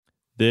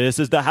This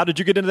is the How Did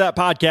You Get Into That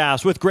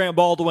podcast with Grant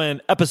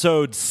Baldwin,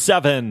 episode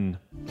 7.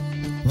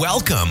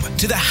 Welcome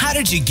to the How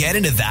Did You Get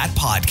Into That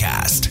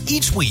podcast.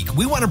 Each week,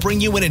 we want to bring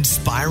you an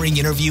inspiring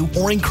interview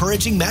or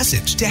encouraging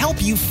message to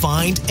help you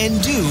find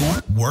and do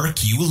work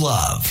you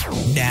love.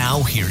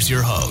 Now, here's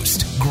your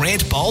host,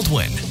 Grant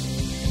Baldwin.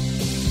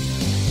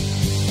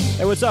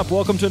 Hey, what's up?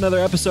 Welcome to another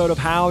episode of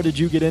How Did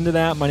You Get Into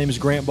That? My name is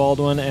Grant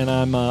Baldwin, and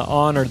I'm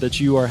honored that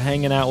you are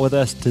hanging out with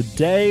us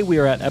today. We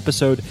are at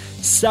episode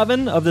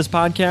 7 of this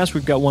podcast.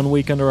 We've got 1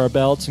 week under our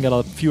belts and got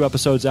a few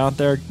episodes out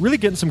there. Really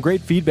getting some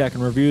great feedback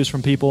and reviews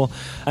from people,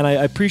 and I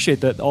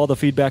appreciate that, all the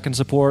feedback and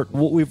support.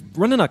 We've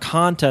running a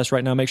contest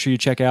right now. Make sure you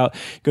check out.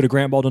 Go to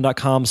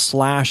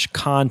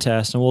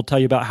grantbaldwin.com/contest, and we'll tell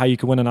you about how you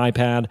can win an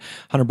iPad,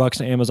 $100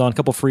 on Amazon, a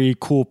couple free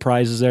cool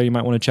prizes there you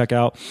might want to check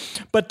out.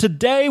 But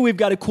today we've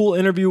got a cool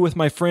interview with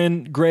my friend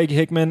Greg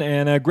Hickman,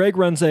 and Greg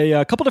runs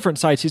a couple different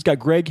sites. He's got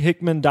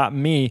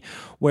greghickman.me,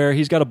 where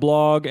he's got a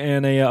blog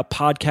and a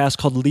podcast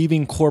called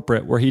Leaving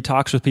Corporate, where he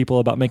talks with people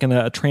about making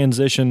a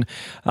transition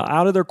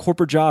out of their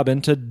corporate job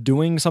into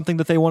doing something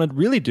that they want to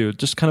really do,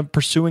 just kind of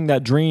pursuing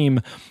that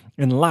dream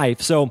in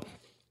life. So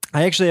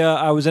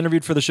I was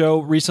interviewed for the show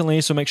recently,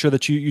 so make sure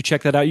that you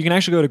check that out. You can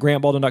actually go to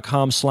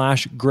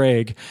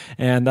grantbaldwin.com/Greg,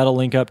 and that'll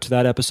link up to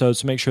that episode.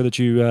 So make sure that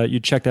you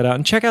check that out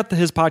and check out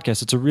his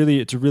podcast. It's a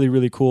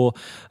really cool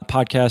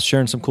podcast,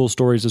 sharing some cool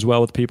stories as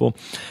well with people.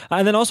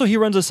 And then also he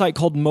runs a site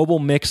called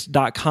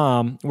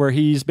mobilemix.com, where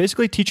he's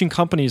basically teaching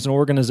companies and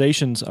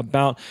organizations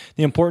about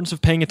the importance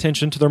of paying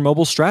attention to their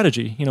mobile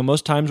strategy. You know,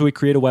 most times we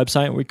create a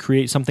website, we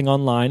create something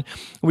online,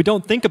 and we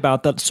don't think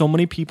about that so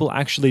many people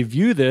actually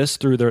view this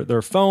through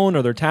their phone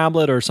or their tablet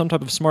or some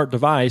type of smart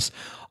device,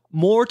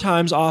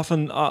 oftentimes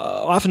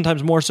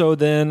more so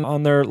than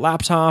on their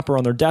laptop or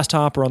on their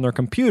desktop or on their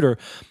computer.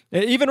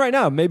 Even right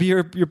now, maybe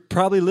you're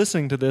probably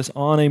listening to this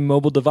on a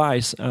mobile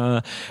device.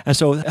 And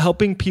so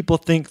helping people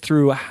think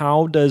through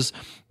how does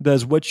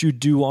what you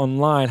do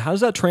online, how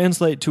does that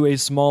translate to a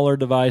smaller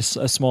device,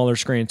 a smaller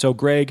screen? So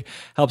Greg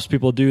helps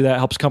people do that,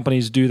 helps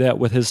companies do that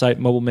with his site,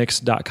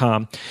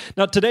 mobilemix.com.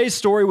 Now, today's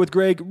story with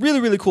Greg,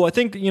 really cool. I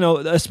think,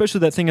 especially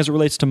that thing as it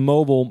relates to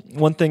mobile,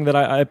 one thing that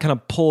I kind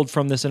of pulled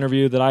from this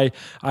interview that I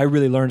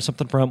really learned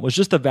something from was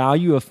just the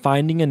value of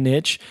finding a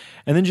niche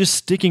and then just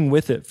sticking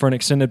with it for an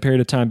extended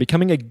period of time,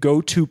 becoming a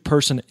go-to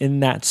person in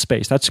that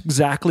space. That's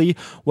exactly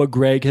what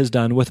Greg has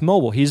done with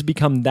mobile. He's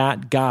become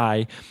that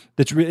guy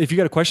that's if you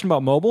got a question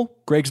about mobile,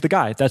 Greg's the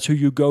guy. That's who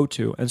you go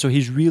to. And so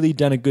he's really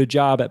done a good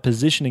job at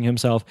positioning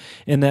himself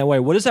in that way.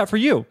 What is that for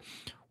you?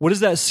 What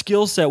is that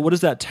skill set? What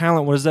is that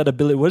talent? What is that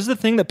ability? What is the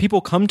thing that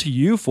people come to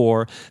you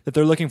for, that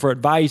they're looking for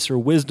advice or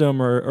wisdom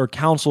or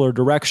counsel or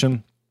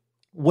direction?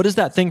 What is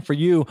that thing for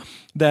you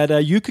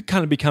that you could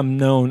kind of become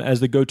known as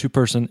the go-to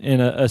person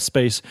in a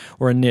space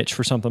or a niche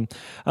for something?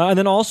 And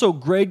then also,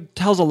 Greg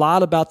tells a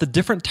lot about the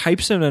different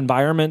types of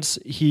environments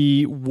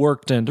he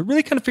worked in to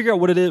really kind of figure out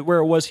what it is, where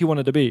it was he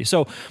wanted to be.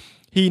 So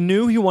he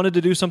knew he wanted to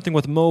do something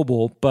with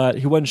mobile, but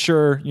he wasn't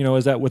sure,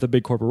 is that with a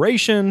big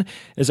corporation?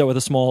 Is that with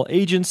a small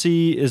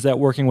agency? Is that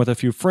working with a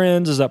few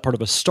friends? Is that part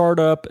of a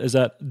startup? Is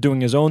that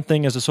doing his own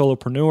thing as a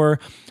solopreneur?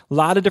 A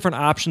lot of different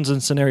options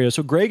and scenarios.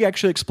 So Greg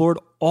actually explored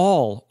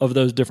all of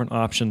those different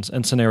options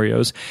and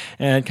scenarios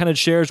and kind of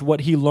shares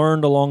what he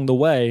learned along the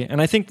way.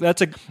 And I think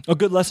that's a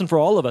good lesson for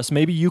all of us.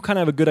 Maybe you kind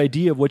of have a good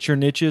idea of what your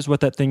niche is,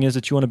 what that thing is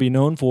that you want to be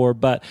known for,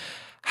 but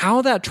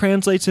how that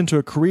translates into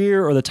a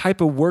career or the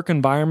type of work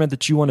environment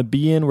that you want to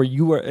be in,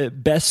 where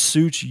it best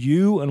suits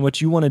you and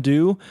what you want to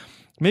do,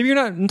 maybe you're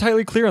not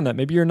entirely clear on that.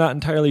 Maybe you're not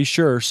entirely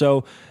sure.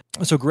 So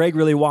Greg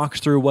really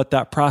walks through what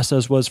that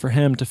process was for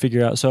him to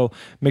figure out. So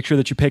make sure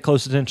that you pay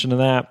close attention to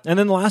that. And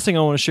then the last thing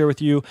I want to share with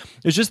you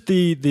is just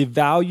the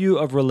value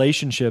of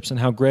relationships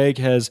and how Greg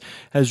has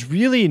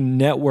really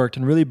networked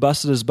and really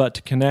busted his butt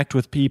to connect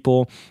with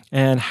people,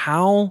 and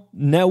how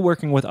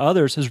networking with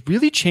others has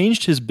really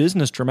changed his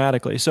business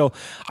dramatically. So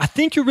I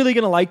think you're really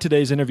going to like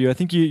today's interview. I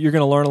think you're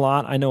going to learn a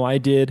lot. I know I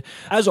did.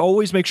 As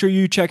always, make sure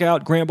you check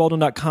out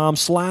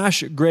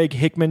grantbaldwin.com/Greg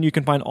Hickman. You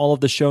can find all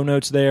of the show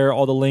notes there,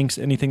 all the links,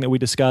 anything that we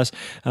discuss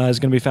is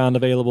going to be found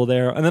available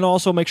there. And then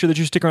also make sure that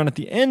you stick around at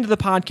the end of the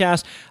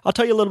podcast. I'll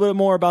tell you a little bit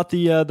more about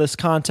this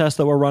contest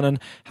that we're running,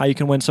 how you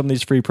can win some of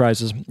these free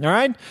prizes. All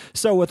right?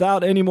 So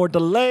without any more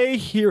delay,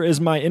 here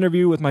is my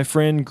interview with my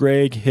friend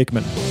Greg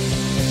Hickman.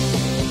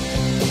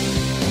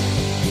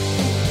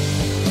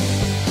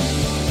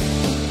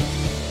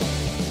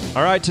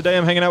 All right, today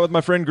I'm hanging out with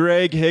my friend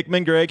Greg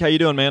Hickman. Greg, how you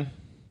doing, man?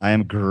 I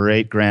am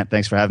great, Grant.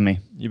 Thanks for having me.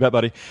 You bet,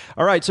 buddy.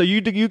 All right, so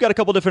you got a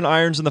couple different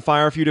irons in the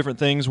fire, a few different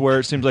things where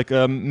it seems like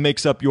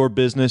makes up your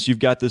business. You've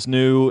got this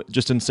new,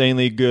 just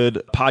insanely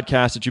good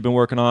podcast that you've been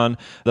working on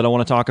that I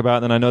want to talk about.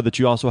 And then I know that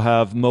you also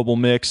have Mobile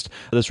Mixed,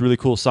 this really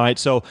cool site.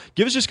 So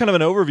give us just kind of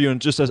an overview and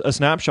just a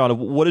snapshot of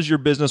what is your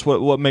business,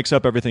 what makes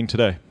up everything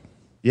today.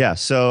 Yeah,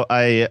 so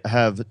I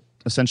have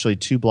essentially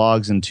 2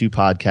 blogs and 2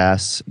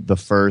 podcasts. The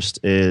first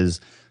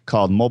is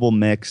called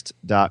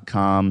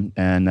mobilemixed.com.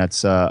 And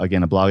that's,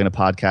 again, a blog and a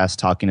podcast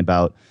talking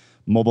about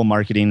mobile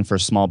marketing for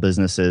small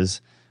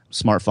businesses.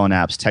 smartphone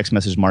apps, text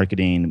message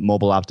marketing,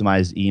 mobile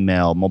optimized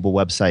email, mobile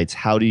websites.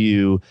 How do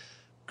you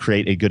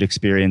create a good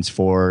experience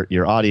for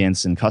your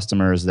audience and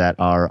customers that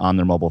are on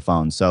their mobile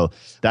phones? So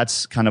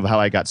that's kind of how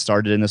I got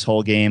started in this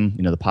whole game.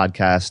 The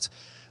podcast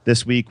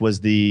this week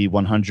was the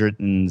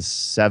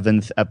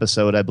 107th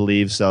episode, I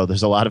believe. So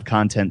there's a lot of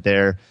content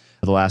there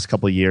for the last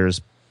couple of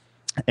years.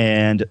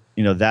 And,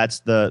 that's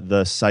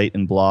the site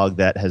and blog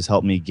that has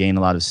helped me gain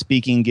a lot of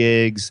speaking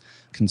gigs,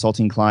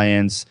 consulting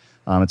clients.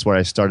 It's where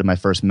I started my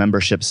first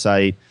membership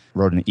site,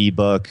 wrote an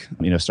ebook,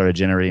 started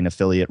generating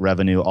affiliate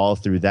revenue all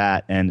through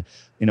that. And,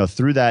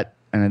 through that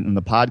and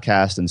the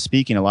podcast and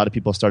speaking, a lot of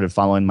people started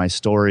following my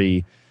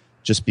story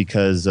just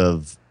because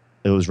of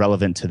it was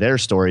relevant to their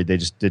story. They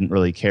just didn't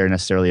really care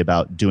necessarily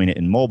about doing it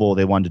in mobile.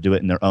 They wanted to do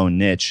it in their own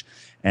niche.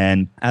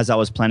 And as I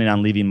was planning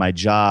on leaving my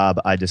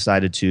job, I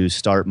decided to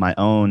start my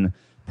own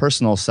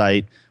personal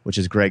site, which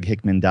is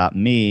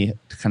greghickman.me,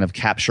 kind of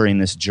capturing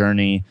this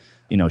journey,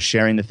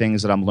 sharing the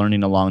things that I'm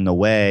learning along the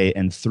way.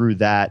 And through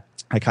that,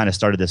 I kind of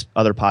started this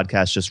other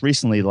podcast just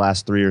recently, the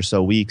last 3 or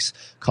so weeks,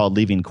 called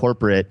Leaving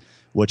Corporate,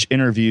 which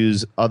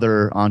interviews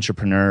other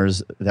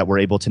entrepreneurs that were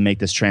able to make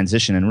this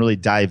transition and really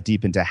dive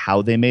deep into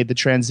how they made the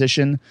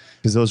transition.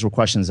 Because those were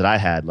questions that I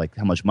had, like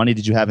how much money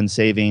did you have in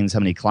savings? How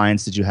many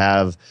clients did you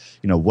have?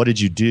 What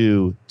did you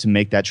do to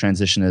make that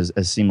transition as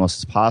seamless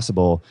as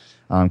possible?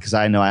 Because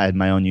I know I had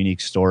my own unique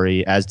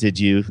story, as did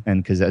you,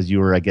 and because as you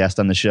were a guest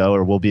on the show,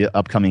 or will be an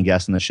upcoming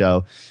guest on the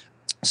show.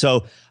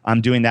 So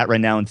I'm doing that right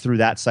now, and through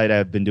that site,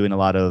 I've been doing a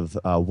lot of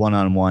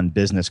one-on-one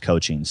business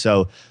coaching.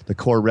 So the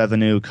core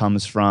revenue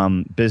comes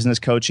from business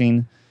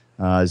coaching,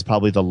 is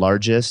probably the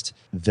largest.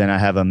 Then I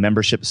have a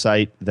membership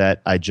site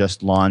that I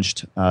just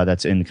launched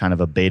that's in kind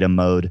of a beta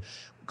mode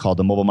called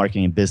the Mobile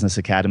Marketing Business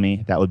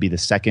Academy. That would be the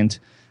second.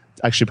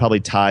 It's actually probably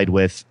tied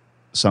with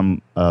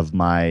some of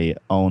my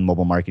own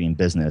mobile marketing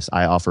business.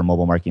 I offer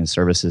mobile marketing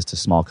services to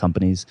small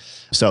companies.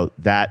 So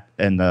that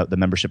and the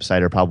membership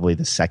site are probably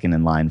the second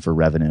in line for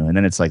revenue. And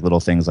then it's like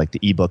little things like the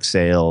ebook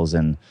sales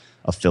and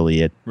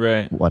affiliate,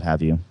 right, what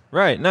have you.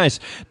 Right. Nice.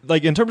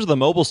 Like in terms of the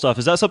mobile stuff,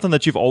 is that something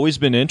that you've always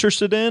been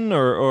interested in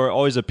or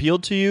always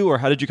appealed to you? Or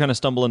how did you kind of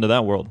stumble into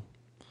that world?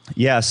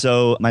 Yeah.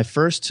 So my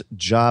first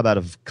job out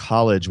of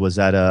college was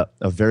at a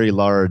very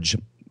large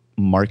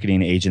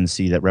marketing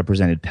agency that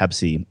represented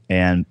Pepsi.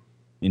 And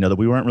that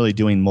we weren't really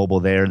doing mobile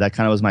there. That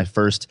kind of was my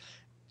first,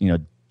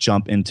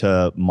 jump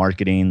into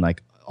marketing,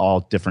 like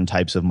all different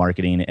types of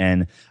marketing.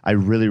 And I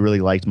really,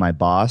 really liked my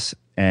boss.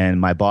 And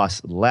my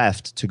boss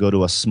left to go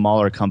to a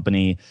smaller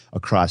company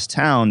across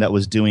town that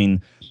was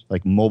doing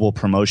like mobile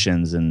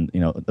promotions. And,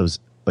 it was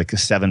like a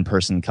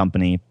 7-person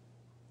company,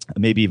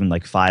 maybe even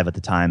like 5 at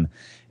the time.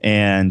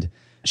 And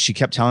she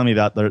kept telling me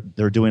about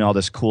they're doing all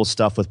this cool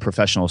stuff with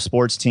professional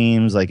sports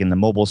teams, like in the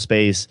mobile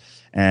space.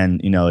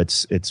 And,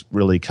 it's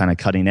really kind of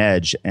cutting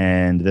edge.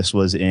 And this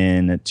was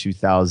in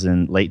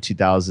late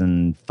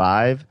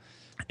 2005.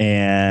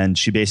 And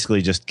she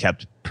basically just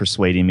kept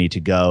persuading me to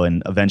go.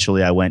 And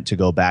eventually I went to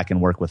go back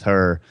and work with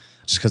her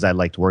just because I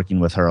liked working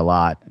with her a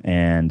lot.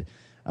 And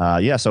so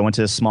I went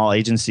to a small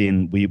agency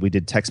and we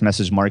did text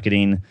message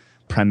marketing.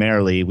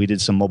 Primarily, we did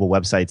some mobile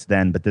websites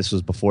then, but this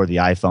was before the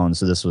iPhone.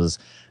 So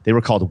they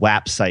were called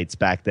WAP sites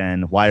back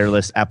then,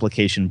 Wireless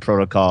Application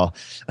Protocol.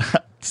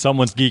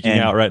 Someone's geeking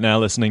out right now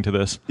listening to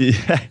this.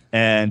 Yeah.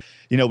 And,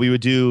 we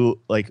would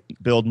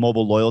build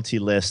mobile loyalty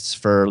lists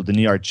for the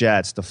New York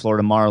Jets, the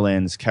Florida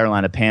Marlins,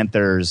 Carolina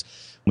Panthers.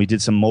 We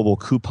did some mobile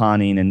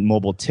couponing and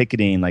mobile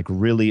ticketing, like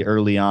really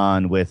early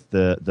on with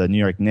the New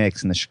York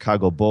Knicks and the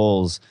Chicago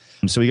Bulls.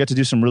 So we got to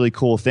do some really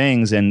cool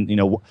things. And,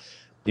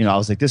 I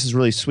was like, this is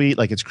really sweet.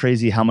 Like, it's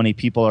crazy how many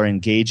people are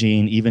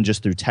engaging, even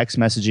just through text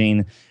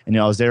messaging. And,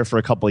 I was there for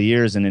a couple of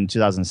years. And in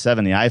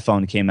 2007, the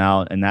iPhone came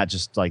out, and that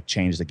just like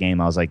changed the game.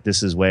 I was like,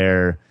 this is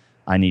where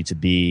I need to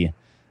be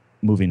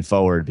moving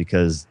forward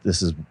because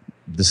this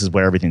is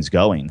where everything's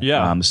going.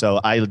 Yeah.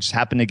 So I just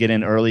happened to get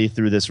in early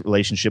through this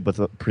relationship with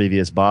a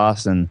previous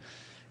boss, and,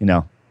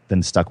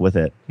 then stuck with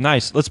it.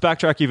 Nice. Let's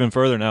backtrack even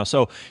further now.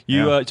 So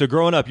so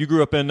growing up, you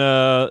grew up in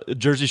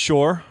Jersey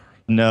Shore.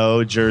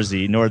 No,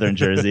 Jersey, Northern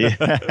Jersey.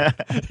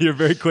 You're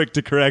very quick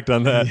to correct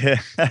on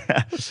that.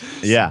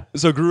 Yeah.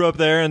 So grew up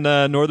there in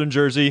Northern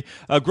Jersey.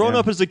 Growing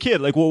up as a kid,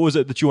 like what was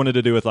it that you wanted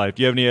to do with life?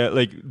 Do you have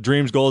any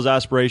dreams, goals,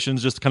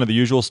 aspirations, just kind of the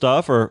usual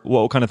stuff, or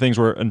what kind of things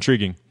were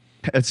intriguing?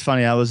 It's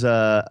funny. I was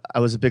a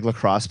big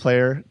lacrosse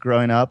player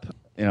growing up,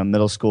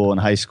 middle school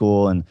and high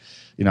school, and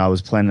I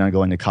was planning on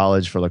going to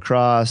college for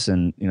lacrosse,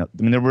 and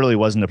there really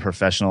wasn't a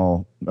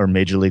professional or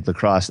major league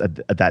lacrosse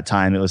at that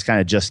time. It was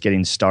kind of just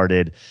getting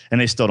started,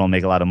 and they still don't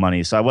make a lot of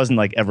money. So I wasn't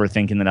ever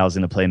thinking that I was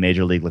going to play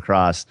major league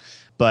lacrosse,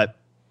 but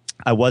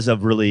I was a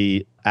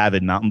really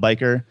avid mountain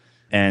biker.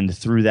 And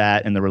through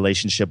that and the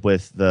relationship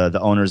with the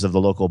owners of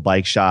the local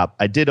bike shop,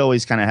 I did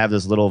always kind of have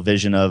this little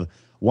vision of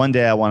one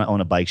day I want to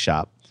own a bike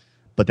shop.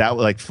 But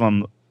that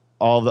from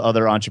all the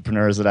other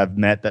entrepreneurs that I've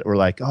met that were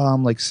like, oh,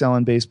 I'm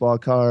selling baseball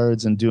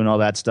cards and doing all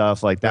that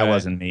stuff. That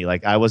wasn't me.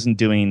 I wasn't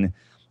doing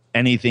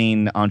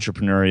anything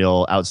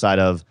entrepreneurial outside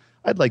of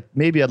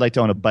Maybe I'd like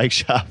to own a bike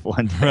shop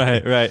one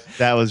day. Right.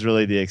 That was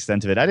really the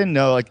extent of it. I didn't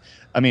know,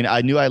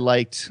 I knew I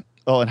liked,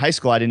 in high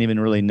school, I didn't even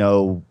really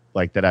know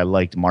that I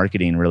liked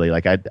marketing really.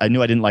 I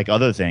knew I didn't like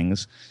other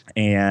things.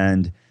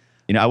 And,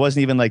 I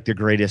wasn't even the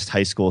greatest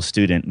high school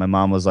student. My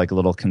mom was a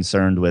little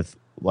concerned with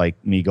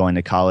me going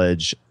to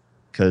college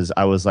because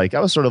I was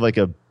sort of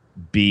a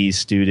B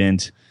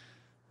student,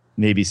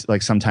 maybe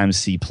sometimes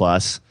C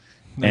plus.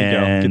 There you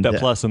go. Get that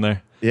plus in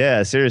there.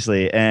 Yeah,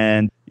 seriously.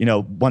 And,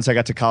 once I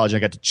got to college, I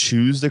got to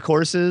choose the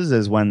courses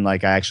is when I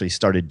actually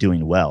started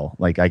doing well.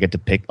 I get to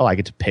pick what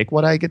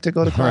I get to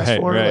go to class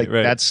for. Right.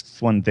 That's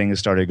when things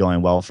started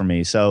going well for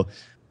me. So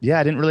yeah,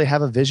 I didn't really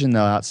have a vision though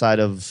outside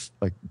of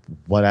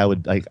what I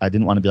would I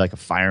didn't want to be a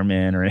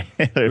fireman or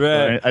anything.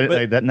 Right.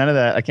 None of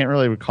that. I can't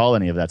really recall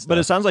any of that stuff. But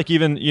it sounds like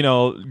even,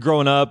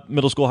 growing up,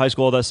 middle school, high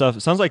school, all that stuff, it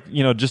sounds like,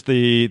 just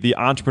the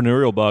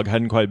entrepreneurial bug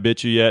hadn't quite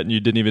bit you yet and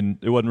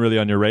it wasn't really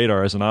on your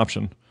radar as an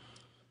option.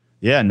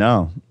 Yeah,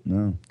 no.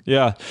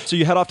 Yeah. So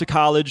you head off to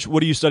college.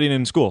 What are you studying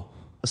in school?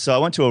 So I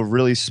went to a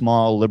really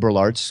small liberal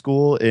arts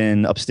school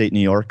in upstate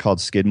New York called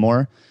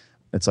Skidmore.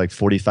 It's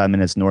 45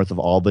 minutes north of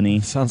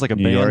Albany. Sounds like a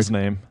New band's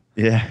York. name.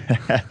 Yeah.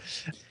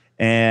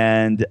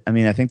 And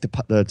I think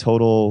the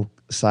total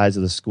size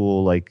of the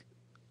school,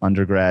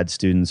 undergrad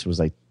students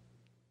was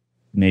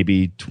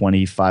maybe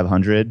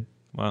 2,500.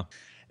 Wow.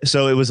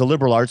 So it was a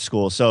liberal arts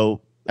school.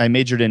 So I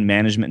majored in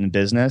management and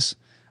business,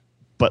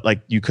 but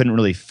you couldn't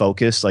really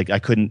focus. I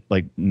couldn't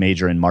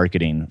major in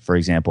marketing, for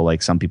example,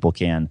 some people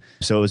can.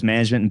 So it was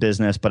management and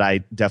business, but I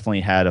definitely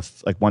had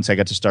once I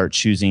got to start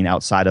choosing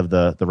outside of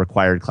the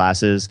required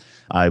classes,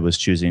 I was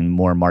choosing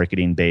more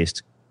marketing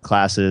based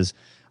classes.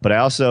 But I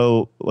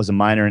also was a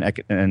minor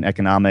in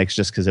economics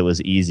just because it was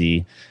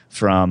easy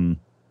from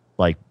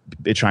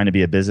trying to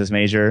be a business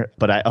major.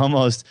 But I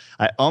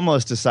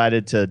almost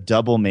decided to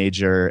double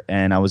major,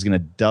 and I was going to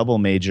double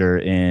minor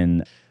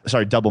in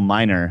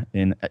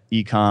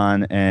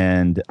econ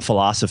and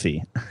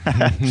philosophy.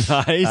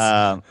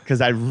 Nice.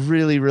 Because I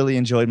really, really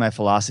enjoyed my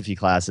philosophy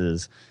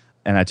classes,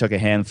 and I took a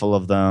handful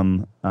of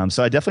them.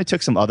 So I definitely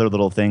took some other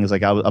little things.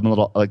 I'm a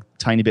little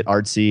tiny bit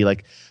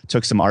artsy.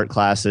 Took some art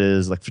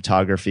classes,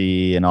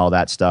 photography and all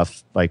that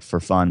stuff, for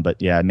fun.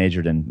 But yeah, I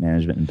majored in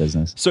management and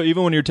business. So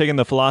even when you're taking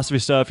the philosophy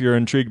stuff, you're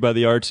intrigued by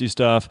the artsy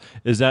stuff.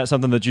 Is that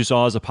something that you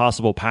saw as a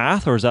possible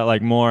path, or is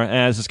that more,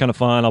 this is kind of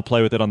fun, I'll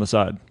play with it on the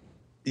side?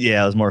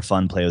 Yeah, it was more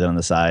fun play with it on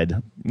the side.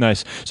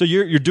 Nice. So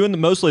you're doing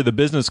mostly the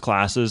business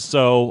classes.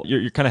 So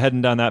you're kind of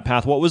heading down that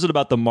path. What was it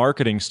about the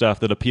marketing stuff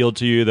that appealed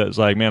to you? That was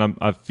man,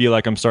 I feel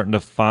like I'm starting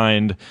to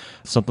find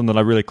something that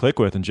I really click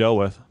with and gel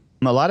with.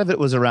 A lot of it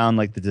was around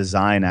the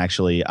design.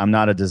 Actually, I'm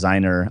not a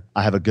designer.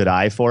 I have a good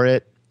eye for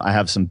it. I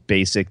have some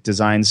basic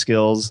design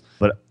skills,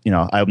 but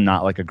I'm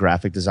not a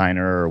graphic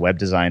designer or web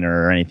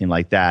designer or anything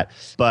like that.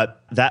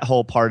 But that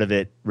whole part of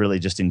it really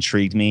just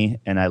intrigued me,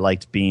 and I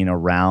liked being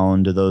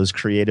around those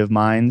creative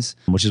minds,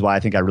 which is why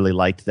I think I really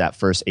liked that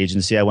first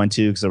agency I went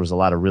to, because there was a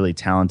lot of really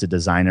talented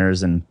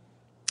designers, and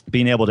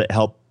being able to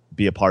help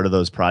be a part of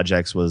those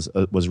projects was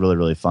really,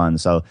 really fun.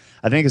 So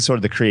I think it's sort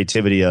of the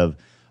creativity of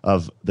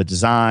the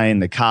design,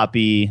 the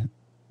copy.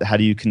 How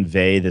do you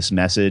convey this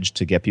message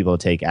to get people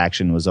to take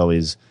action was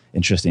always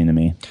interesting to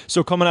me.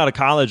 So coming out of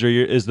college,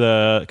 is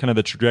the kind of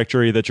the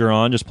trajectory that you're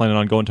on, just planning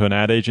on going to an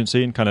ad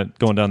agency and kind of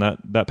going down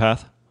that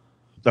path?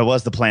 That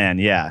was the plan,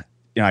 yeah.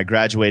 I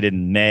graduated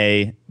in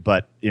May,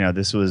 but I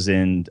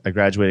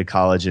graduated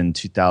college in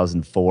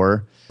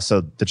 2004.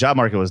 So the job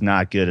market was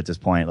not good at this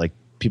point.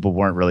 People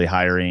weren't really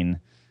hiring.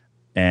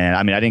 And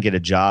I didn't get a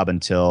job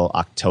until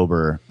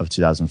October of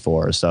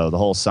 2004. So the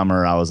whole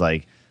summer I was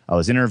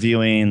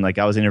interviewing,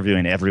 I was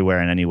interviewing everywhere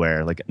and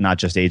anywhere, not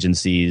just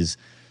agencies.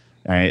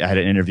 I had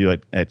an interview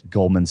at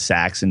Goldman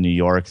Sachs in New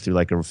York through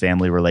a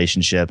family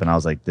relationship, and I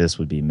was like, this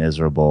would be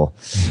miserable.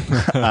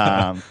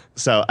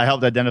 So I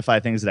helped identify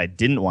things that I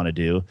didn't want to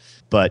do,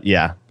 but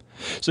yeah.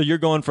 So you're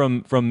going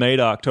from May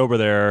to October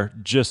there,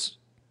 just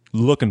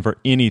looking for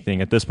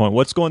anything at this point.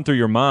 What's going through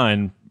your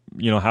mind,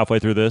 halfway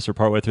through this or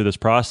partway through this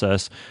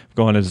process,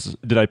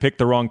 did I pick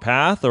the wrong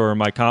path, or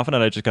am I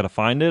confident I just got to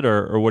find it,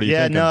 or what are you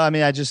thinking? Yeah,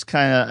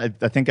 no,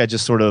 I think I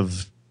just sort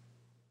of,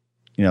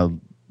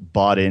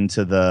 bought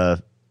into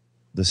the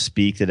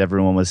speak that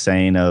everyone was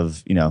saying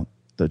of,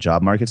 the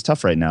job market's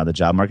tough right now. I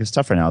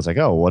was like,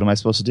 oh, what am I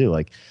supposed to do?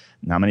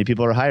 Not many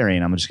people are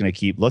hiring. I'm just going to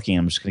keep looking.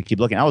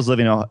 I was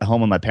living at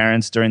home with my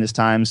parents during this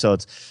time, so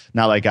it's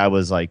not like I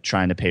was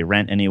trying to pay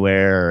rent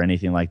anywhere or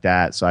anything like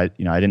that. So I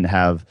didn't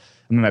have.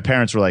 My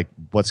parents were like,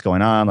 "What's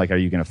going on? Are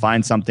you going to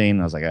find something?" And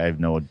I was like, "I have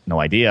no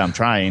idea. I'm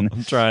trying.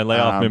 Lay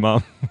off me,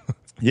 Mom."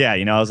 Yeah,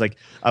 I was like,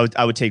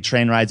 I would take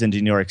train rides into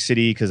New York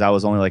City because I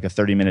was only a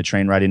 30-minute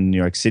train ride into New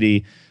York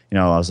City.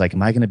 I was like,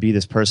 am I going to be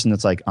this person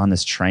that's on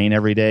this train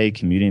every day,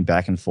 commuting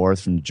back and forth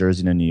from New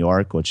Jersey to New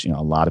York, which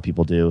a lot of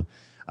people do.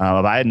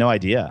 But I had no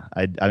idea.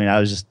 I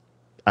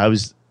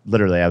was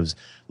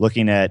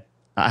looking at.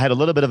 I had a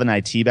little bit of an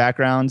IT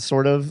background,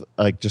 sort of,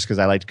 just because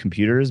I liked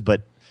computers,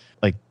 but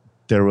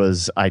there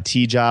was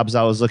IT jobs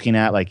I was looking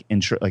at,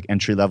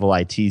 entry level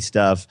IT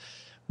stuff,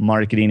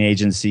 marketing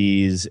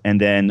agencies.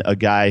 And then a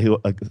guy who,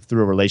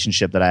 through a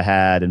relationship that I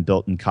had and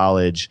built in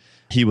college,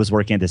 he was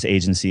working at this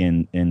agency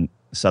in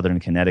Southern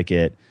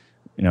Connecticut,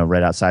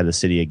 right outside the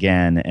city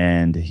again.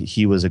 And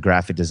he was a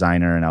graphic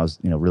designer, and I was,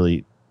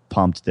 really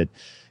pumped that,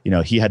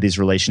 he had these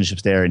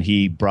relationships there, and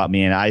he brought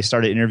me in. I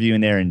started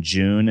interviewing there in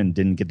June and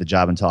didn't get the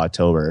job until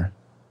October.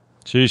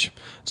 Sheesh.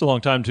 It's a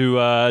long time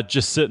to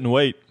just sit and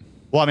wait.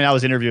 Well, I mean, I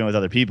was interviewing with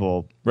other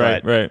people.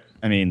 Right.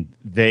 I mean,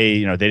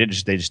 they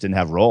just didn't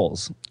have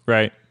roles.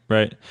 Right.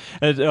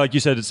 And like you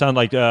said, it sounded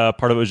like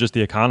part of it was just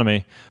the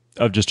economy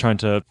of just trying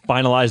to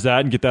finalize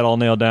that and get that all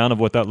nailed down of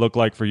what that looked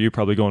like for you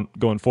probably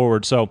going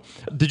forward. So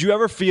did you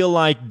ever feel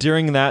like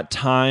during that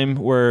time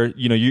where,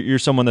 you're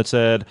someone that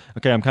said,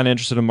 okay, I'm kind of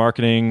interested in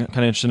marketing, kind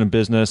of interested in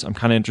business, I'm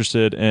kind of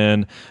interested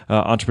in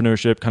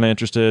entrepreneurship, kind of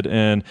interested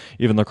in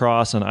even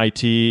lacrosse and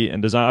IT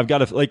and design. I've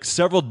got like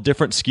several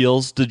different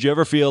skills. Did you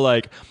ever feel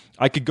like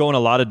I could go in a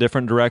lot of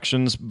different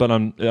directions, but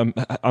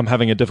I'm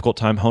having a difficult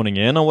time honing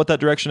in on what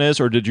that direction is?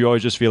 Or did you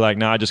always just feel like,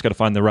 I just got to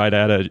find the right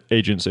ad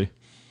agency?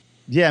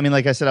 Yeah, I mean,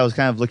 like I said, I was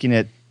kind of looking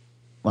at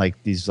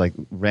like these like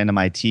random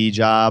IT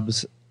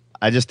jobs.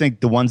 I just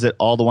think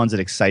all the ones that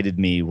excited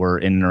me were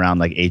in and around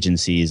like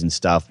agencies and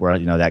stuff where,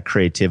 that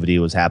creativity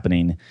was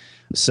happening.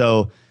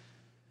 So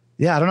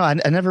yeah, I don't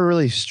know. I never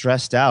really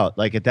stressed out.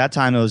 Like at that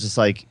time, it was just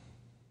like,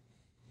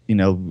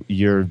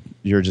 you're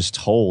just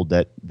told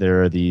that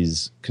there are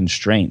these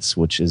constraints,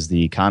 which is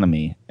the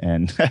economy.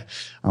 And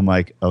I'm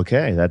like,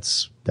 okay,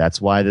 that's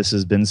why this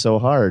has been so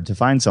hard to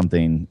find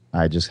something.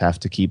 I just have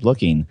to keep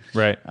looking.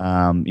 Right.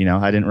 I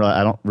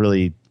don't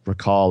really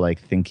recall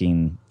like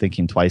thinking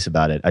twice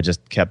about it. I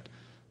just kept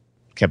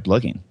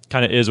looking.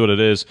 Kind of is what it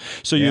is.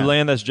 So you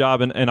land this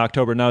job in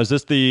October. Now, is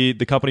this the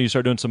company you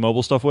start doing some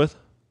mobile stuff with?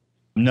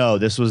 No,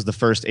 this was the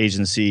first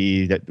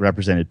agency that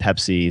represented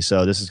Pepsi.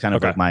 So this is kind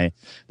of like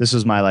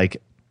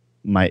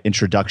my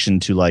introduction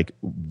to like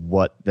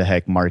what the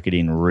heck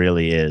marketing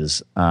really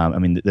is. I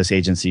mean, this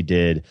agency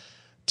did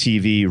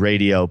TV,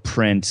 radio,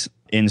 print,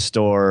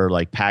 in-store,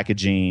 like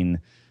packaging.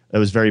 It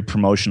was very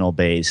promotional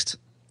based.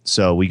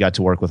 So we got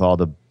to work with all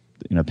the,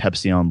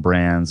 Pepsi-owned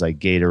brands like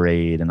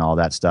Gatorade and all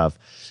that stuff.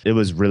 It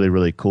was really,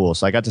 really cool.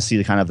 So I got to see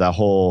the kind of that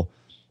whole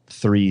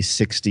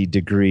 360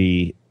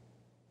 degree,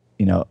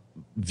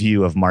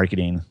 view of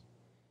marketing.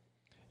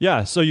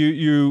 Yeah, so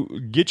you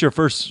get your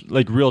first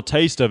like real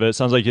taste of it.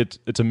 Sounds like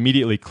it's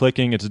immediately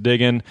clicking, it's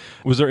digging.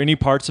 Was there any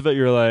parts of it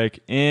you're like,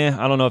 I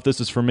don't know if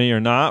this is for me or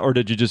not, or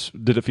did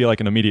it feel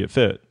like an immediate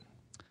fit?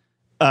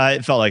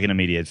 It felt like an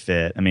immediate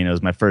fit. I mean, it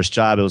was my first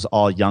job. It was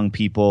all young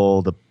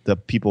people. The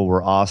people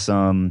were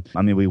awesome.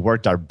 I mean, we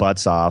worked our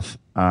butts off.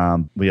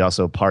 We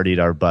also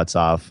partied our butts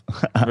off.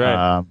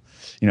 Right.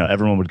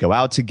 Everyone would go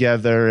out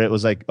together. It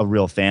was like a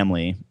real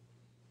family.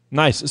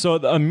 Nice. So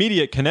the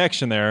immediate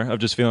connection there of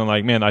just feeling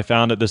like, man, I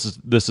found it. This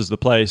is the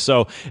place.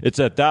 So it's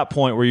at that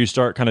point where you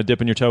start kind of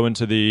dipping your toe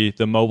into the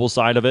mobile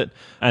side of it.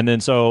 And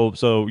then so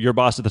your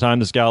boss at the time,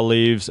 this gal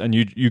leaves, and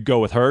you go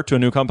with her to a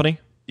new company?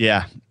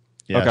 Yeah.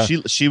 Okay.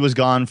 She was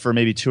gone for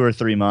maybe 2 or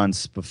 3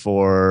 months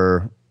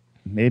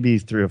maybe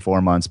 3 or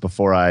 4 months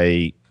before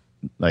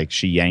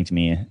she yanked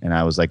me, and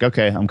I was like,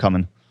 okay, I'm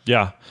coming.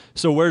 Yeah.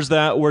 So where's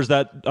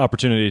that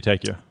opportunity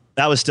take you?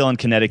 That was still in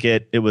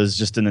Connecticut. It was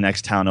just in the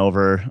next town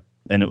over.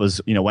 And it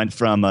was, went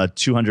from a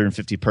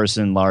 250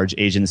 person large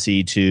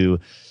agency to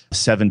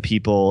 7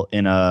 people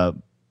in a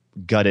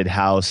gutted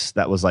house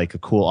that was like a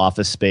cool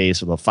office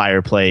space with a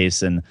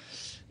fireplace and,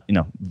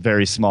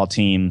 very small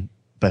team,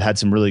 but had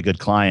some really good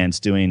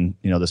clients doing,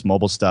 this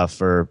mobile stuff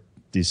for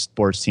these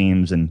sports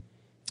teams and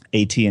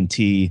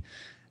AT&T.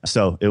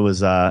 So it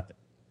was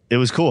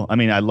cool. I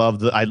mean, I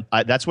loved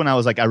that's when I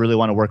was like, I really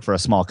want to work for a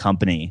small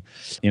company.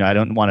 I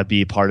don't want to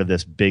be part of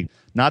this big.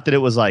 Not that it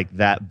was like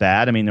that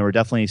bad. I mean, there were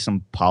definitely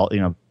some,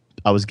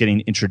 I was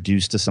getting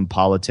introduced to some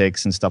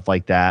politics and stuff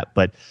like that.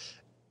 But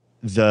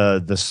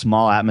the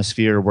small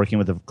atmosphere, working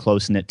with a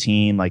close knit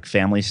team, like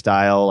family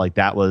style, like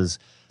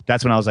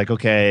that's when I was like,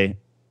 okay,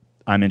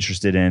 I'm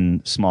interested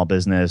in small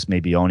business,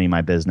 maybe owning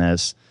my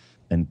business,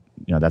 and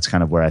that's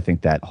kind of where I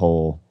think that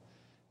whole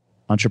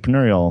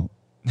entrepreneurial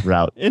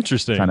route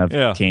interesting kind of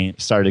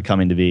started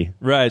coming to be.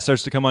 Right, it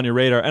starts to come on your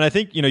radar. And I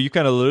think you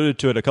kind of alluded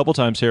to it a couple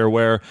times here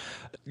where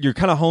you're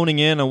kind of honing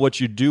in on what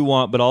you do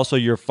want, but also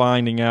you're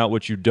finding out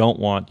what you don't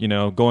want.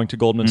 Going to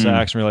Goldman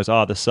Sachs and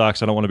realize, this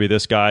sucks, I don't want to be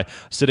this guy.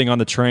 Sitting on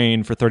the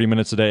train for 30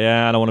 minutes a day,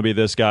 I don't want to be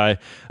this guy.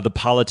 The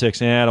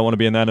politics, I don't want to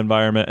be in that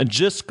environment. And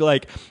just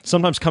like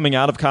sometimes coming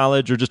out of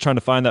college or just trying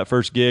to find that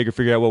first gig or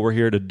figure out what we're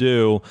here to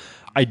do,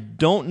 I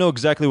don't know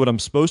exactly what I'm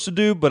supposed to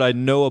do, but I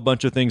know a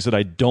bunch of things that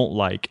I don't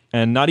like.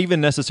 And not even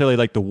necessarily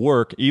like the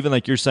work, even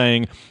like you're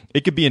saying,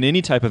 it could be in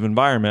any type of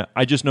environment.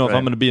 I just know if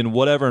I'm going to be in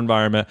whatever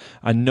environment,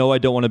 I know I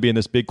don't want to be in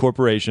this big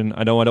corporation.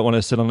 I know I don't want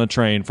to sit on a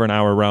train for an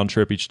hour round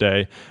trip each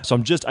day. So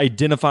I'm just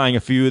identifying a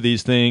few of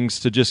these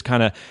things to just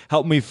kind of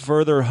help me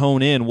further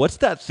hone in. What's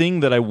that thing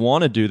that I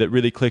want to do that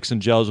really clicks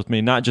and gels with me?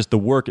 Not just the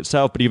work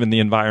itself, but even the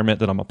environment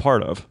that I'm a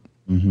part of.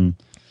 Mm-hmm.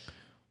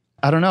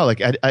 I don't know.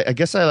 Like, I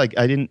guess I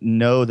didn't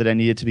know that I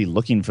needed to be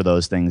looking for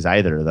those things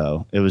either,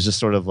 though. It was just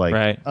sort of like,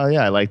 Right. oh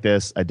yeah, I like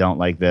this. I don't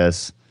like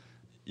this.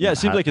 Yeah, it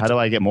seems like how do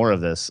I get more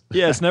of this?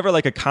 Yeah, it's never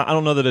like I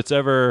don't know that it's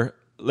ever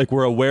like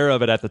we're aware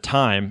of it at the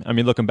time. I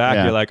mean, looking back,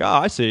 you're like, oh,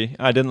 I see.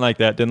 I didn't like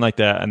that,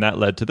 and that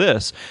led to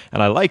this,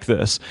 and I like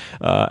this,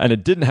 and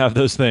it didn't have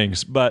those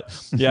things. But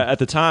yeah, at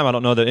the time, I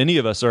don't know that any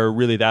of us are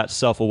really that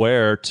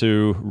self-aware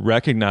to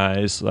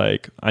recognize,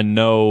 like, I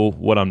know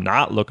what I'm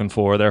not looking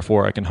for,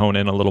 therefore I can hone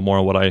in a little more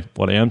on what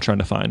I am trying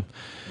to find.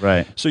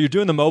 Right. So you're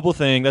doing the mobile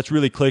thing. That's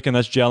really clicking.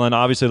 That's gelling.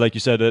 Obviously, like you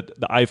said,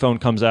 the iPhone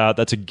comes out.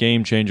 That's a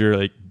game changer,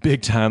 like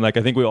big time. Like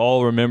I think we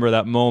all remember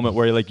that moment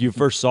where like you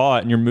first saw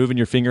it and you're moving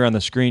your finger on the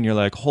screen. You're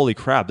like, holy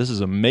crap, this is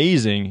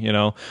amazing, you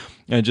know?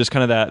 And just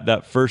kind of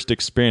that first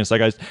experience.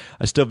 Like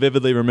I still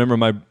vividly remember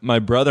my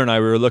brother and I,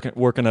 we were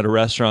working at a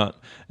restaurant,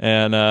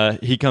 and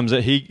he comes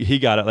in, he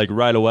got it like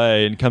right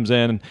away and comes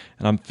in,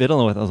 and I'm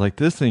fiddling with it. I was like,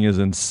 this thing is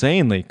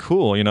insanely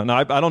cool, you know? Now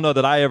I don't know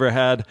that I ever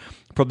had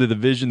probably the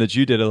vision that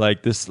you did of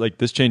like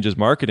this changes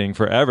marketing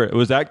forever.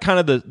 Was that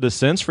kind of the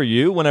sense for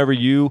you whenever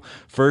you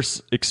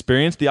first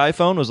experienced the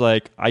iPhone? Was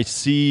like, I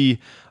see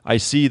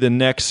the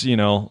next, you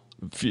know,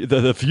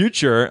 the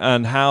future,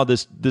 and how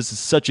this is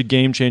such a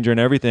game changer and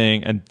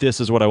everything, and this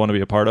is what I want to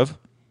be a part of?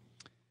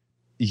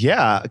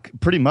 Yeah,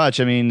 pretty much.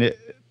 I mean,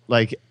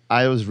 like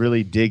I was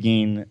really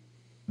digging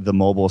the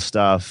mobile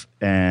stuff,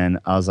 and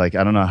I was like,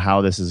 I don't know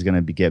how this is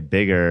going to get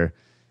bigger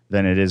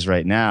than it is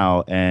right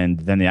now. And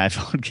then the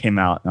iPhone came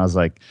out, and I was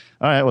like,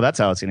 all right, well, that's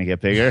how it's going to get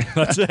bigger.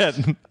 That's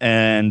it.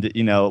 And,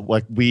 you know,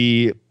 like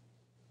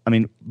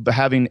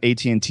having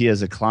AT&T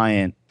as a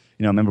client,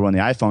 you know, remember when the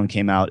iPhone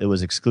came out, it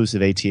was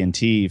exclusive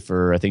AT&T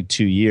for, I think,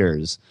 2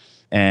 years.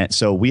 And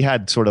so we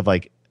had sort of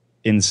like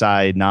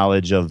inside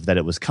knowledge of that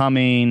it was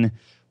coming,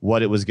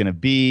 what it was going to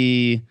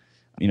be,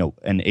 you know,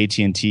 and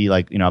AT&T,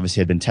 like, you know, obviously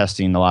had been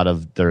testing a lot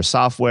of their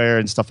software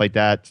and stuff like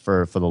that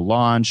for the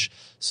launch.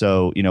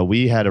 So, you know,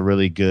 we had a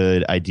really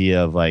good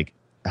idea of like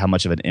how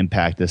much of an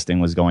impact this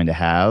thing was going to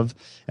have.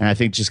 And I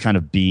think just kind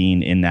of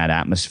being in that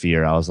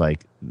atmosphere, I was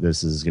like,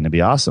 this is going to be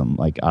awesome.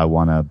 Like, I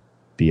want to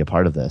be a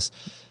part of this.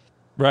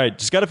 Right.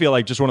 Just got to feel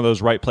like just one of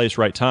those right place,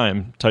 right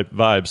time type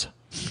vibes.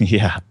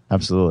 Yeah,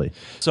 absolutely.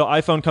 So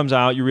iPhone comes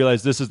out, you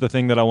realize this is the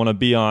thing that I want to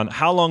be on.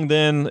 How long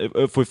then,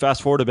 if we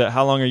fast forward a bit,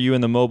 how long are you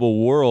in the mobile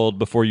world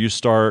before you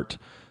start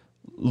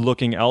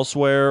looking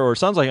elsewhere? Or it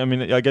sounds like, I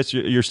mean, I guess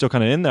you're still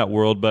kind of in that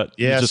world, but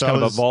yeah, just so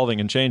kind of evolving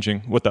and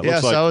changing what that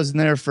looks like. So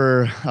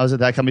I was at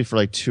that company for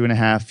like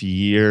 2.5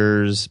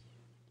 years.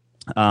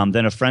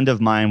 Then a friend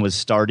of mine was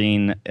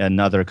starting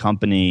another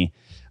company.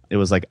 It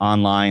was like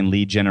online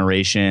lead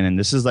generation. And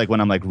this is like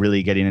when I'm like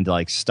really getting into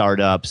like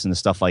startups and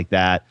stuff like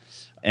that.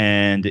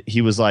 And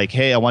he was like,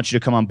 hey, I want you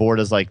to come on board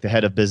as like the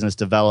head of business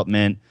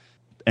development.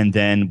 And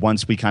then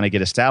once we kind of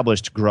get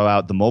established, grow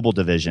out the mobile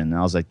division. And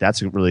I was like,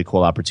 that's a really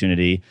cool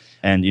opportunity.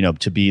 And, you know,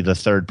 to be the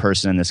third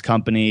person in this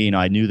company, you know,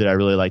 I knew that I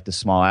really liked the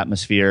small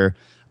atmosphere.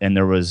 And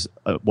there was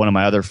one of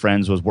my other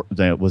friends was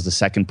the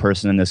second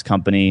person in this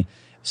company.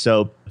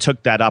 So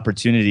took that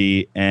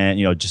opportunity and,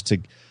 you know, just to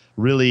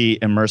really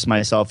immerse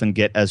myself and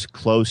get as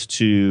close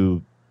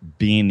to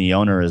being the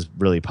owner as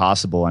really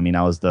possible. I mean,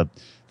 I was the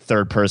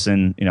third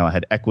person, you know, I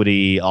had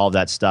equity, all of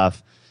that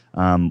stuff,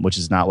 which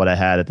is not what I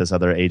had at this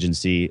other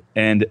agency.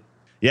 And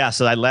yeah,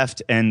 so I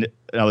left and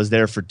I was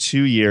there for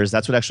 2 years.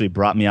 That's what actually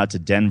brought me out to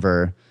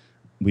Denver.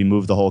 We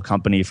moved the whole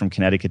company from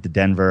Connecticut to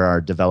Denver.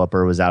 Our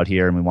developer was out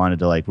here and we wanted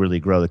to like really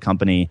grow the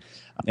company.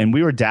 And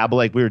we were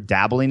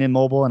dabbling in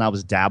mobile, and I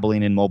was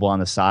dabbling in mobile on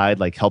the side,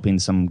 like helping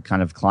some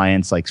kind of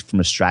clients like from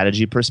a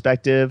strategy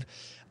perspective.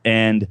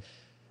 And,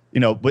 you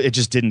know, it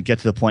just didn't get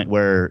to the point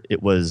where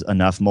it was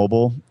enough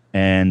mobile.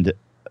 And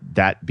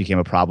that became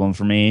a problem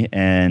for me.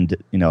 And,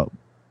 you know,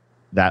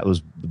 that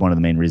was one of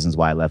the main reasons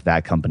why I left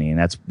that company. And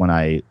that's when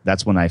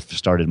I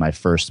started my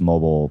first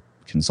mobile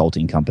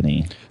consulting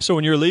company. So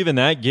when you're leaving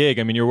that gig,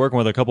 I mean, you're working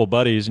with a couple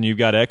buddies and you've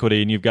got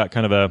equity and you've got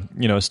kind of a,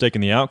 you know, stake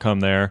in the outcome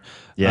there.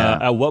 Yeah.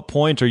 At what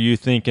point are you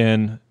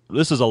thinking,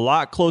 this is a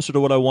lot closer to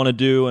what I want to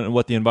do and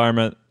what the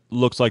environment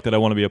looks like that I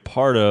want to be a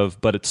part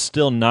of, but it's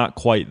still not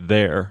quite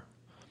there?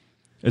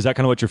 Is that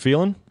kind of what you're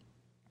feeling?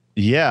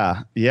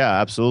 Yeah,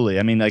 absolutely.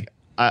 I mean, like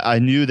I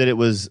knew that it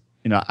was,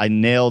 you know, I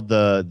nailed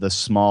the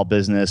small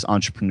business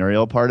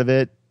entrepreneurial part of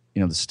it,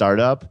 you know, the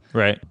startup,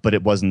 right? But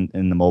it wasn't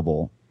in the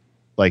mobile.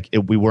 Like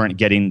we weren't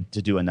getting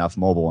to do enough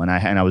mobile, and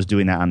I was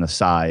doing that on the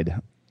side.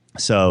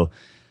 So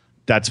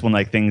that's when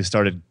like things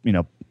started. You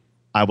know,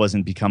 I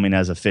wasn't becoming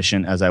as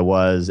efficient as I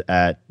was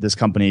at this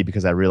company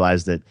because I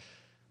realized that,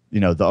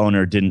 you know, the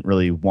owner didn't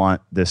really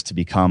want this to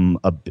become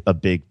a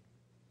big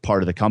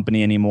part of the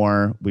company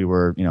anymore. We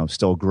were, you know,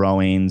 still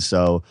growing,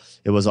 so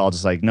it was all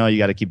just like, no, you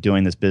got to keep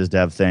doing this biz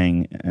dev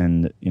thing,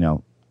 and you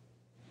know,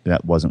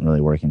 that wasn't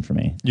really working for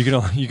me. You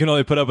can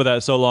only put up with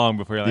that so long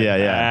before you're like,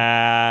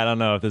 yeah. I don't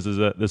know if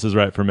this is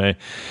right for me.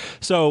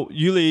 So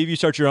you leave, you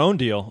start your own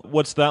deal.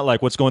 What's that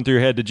like? What's going through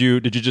your head? Did you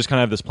just kind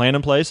of have this plan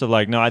in place of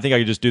like, no, I think I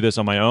could just do this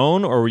on my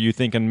own, or were you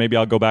thinking maybe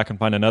I'll go back and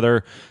find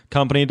another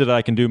company that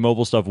I can do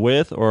mobile stuff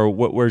with, or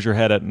where's your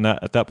head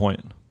at that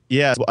point?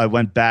 Yeah, I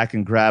went back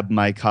and grabbed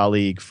my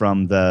colleague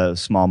from the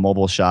small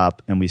mobile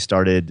shop, and we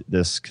started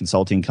this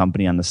consulting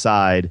company on the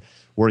side,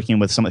 working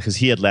with someone because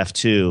he had left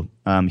too.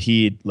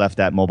 He left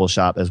that mobile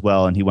shop as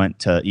well, and he went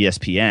to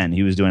ESPN.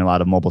 He was doing a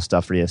lot of mobile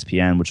stuff for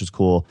ESPN, which was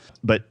cool.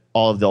 But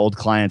all of the old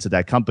clients at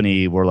that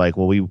company were like,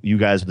 well, you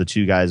guys were the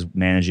two guys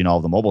managing all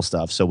of the mobile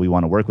stuff, so we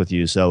want to work with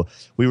you. So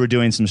we were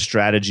doing some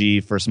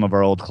strategy for some of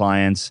our old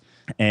clients,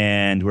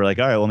 and we're like,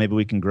 all right, well, maybe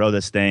we can grow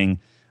this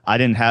thing.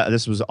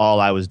 This was all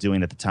I was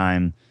doing at the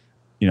time,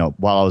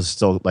 while I was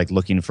still like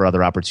looking for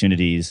other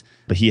opportunities,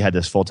 but he had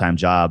this full-time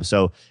job.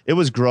 So it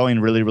was growing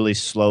really, really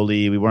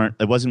slowly.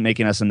 It wasn't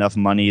making us enough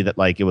money that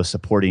like it was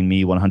supporting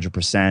me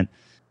 100%.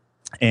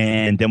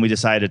 And then we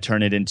decided to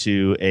turn it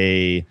into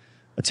a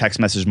text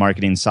message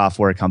marketing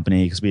software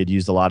company because we had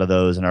used a lot of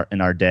those in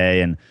our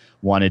day and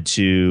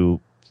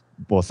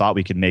thought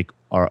we could make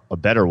a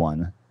better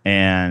one.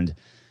 And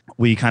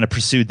we kind of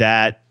pursued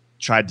that.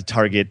 Tried to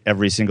target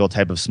every single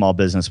type of small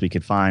business we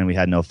could find. We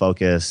had no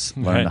focus.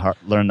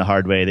 Learned the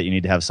hard way that you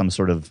need to have some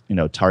sort of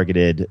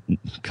targeted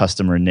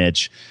customer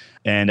niche.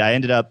 And I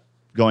ended up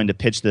going to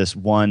pitch this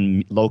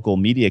one local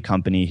media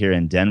company here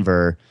in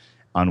Denver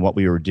on what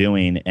we were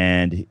doing,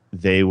 and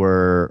they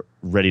were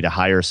ready to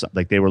hire.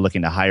 They were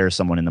looking to hire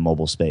someone in the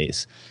mobile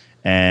space,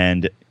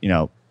 and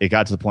it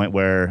got to the point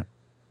where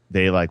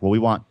they like, well, we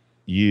want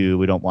you.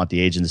 We don't want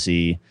the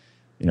agency.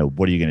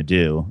 What are you going to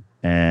do?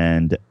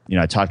 And,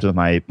 I talked with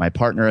my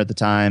partner at the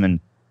time and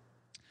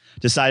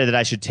decided that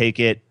I should take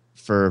it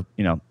for,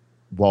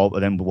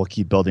 then we'll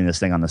keep building this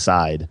thing on the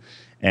side.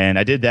 And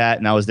I did that.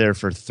 And I was there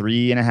for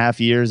 3.5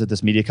 years at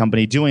this media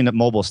company doing the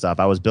mobile stuff.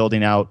 I was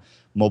building out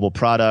mobile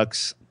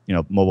products,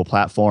 mobile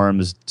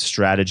platforms,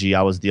 strategy.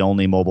 I was the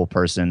only mobile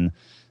person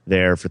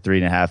there for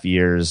 3.5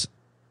 years.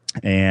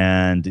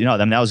 And,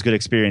 that was a good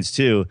experience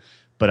too.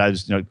 But I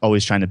was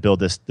always trying to build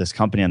this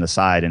company on the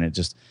side, and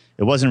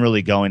it wasn't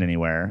really going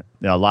anywhere.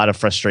 A lot of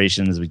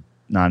frustrations,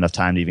 not enough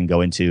time to even go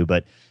into.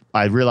 But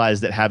I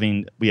realized that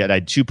I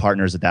had 2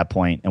 partners at that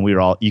point, and we were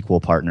all equal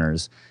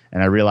partners.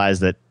 And I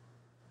realized that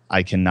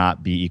I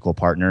cannot be equal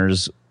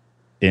partners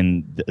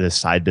in this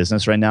side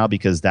business right now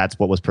because that's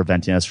what was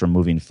preventing us from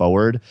moving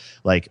forward.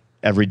 Like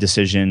every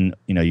decision,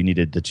 you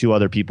needed the 2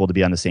 other people to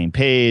be on the same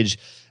page.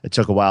 It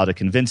took a while to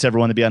convince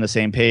everyone to be on the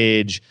same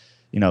page.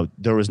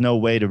 There was no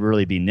way to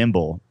really be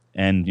nimble.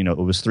 And, it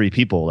was 3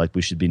 people, like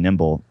we should be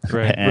nimble.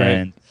 Right,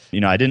 and,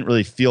 I didn't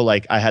really feel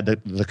like I had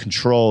the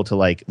control to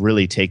like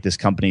really take this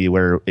company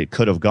where it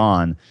could have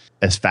gone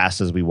as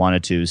fast as we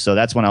wanted to. So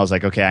that's when I was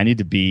like, okay, I need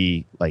to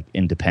be like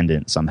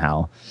independent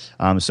somehow.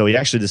 So we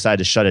actually decided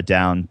to shut it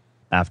down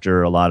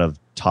after a lot of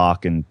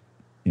talk and,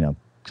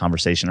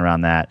 conversation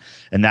around that.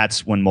 And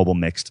that's when Mobile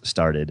Mixed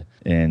started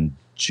in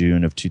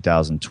June of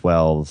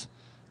 2012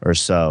 or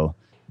so,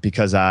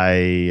 because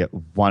I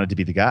wanted to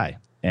be the guy.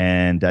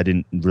 And I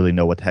didn't really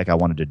know what the heck I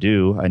wanted to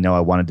do. I know I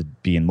wanted to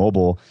be in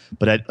mobile,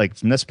 but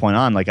from this point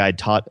on, like I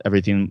taught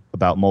everything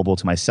about mobile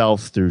to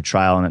myself through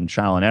trial and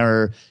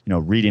error,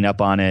 reading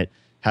up on it,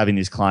 having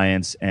these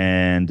clients.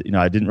 And,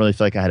 I didn't really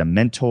feel like I had a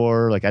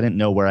mentor. Like I didn't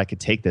know where I could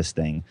take this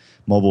thing.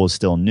 Mobile was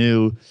still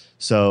new.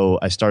 So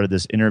I started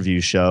this interview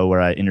show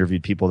where I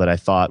interviewed people that I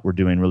thought were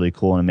doing really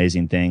cool and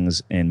amazing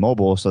things in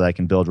mobile so that I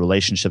can build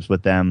relationships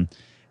with them.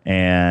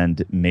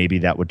 And maybe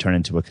that would turn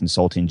into a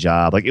consulting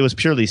job. Like it was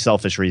purely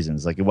selfish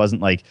reasons. Like it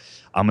wasn't like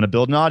I'm going to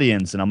build an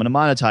audience and I'm going to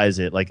monetize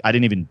it. Like I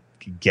didn't even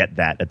get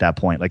that at that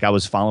point. Like I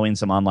was following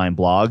some online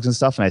blogs and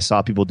stuff, and I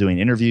saw people doing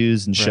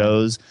interviews and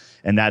shows,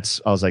 and I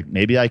was like,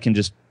 maybe I can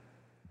just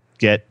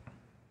get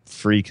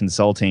free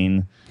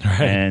consulting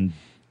and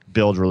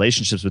build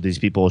relationships with these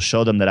people,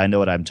 show them that I know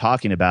what I'm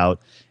talking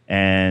about,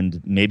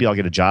 and maybe I'll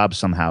get a job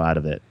somehow out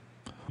of it.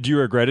 Do you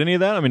regret any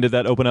of that? I mean, did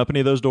that open up any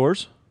of those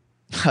doors?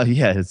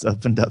 Yeah, it's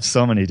opened up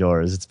so many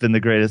doors. It's been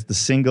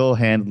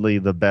single-handedly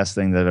the best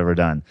thing that I've ever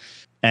done.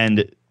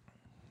 And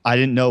I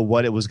didn't know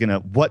what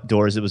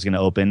doors it was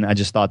gonna open. I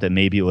just thought that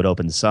maybe it would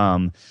open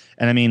some.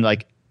 And I mean,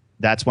 like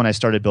that's when I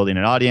started building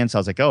an audience. I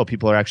was like, oh,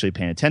 people are actually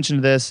paying attention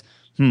to this.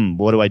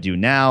 What do I do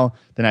now?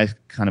 Then I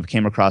kind of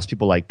came across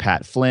people like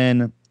Pat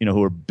Flynn, who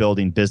were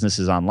building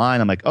businesses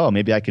online. I'm like, oh,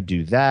 maybe I could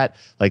do that.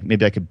 Like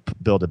maybe I could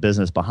build a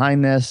business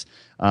behind this.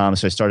 So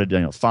I started,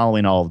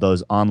 following all of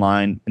those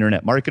online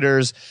internet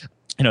marketers,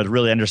 to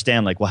really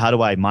understand like, well, how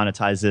do I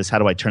monetize this? How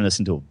do I turn this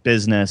into a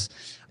business?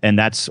 And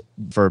that's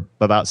for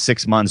about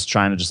 6 months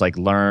trying to just like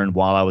learn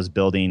while I was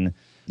building,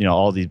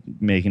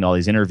 making all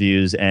these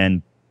interviews,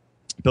 and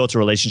built a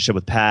relationship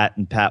with Pat.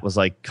 And Pat was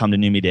like, come to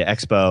New Media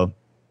Expo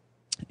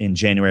in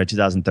January of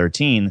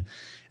 2013.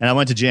 And I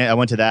went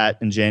to that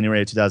in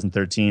January of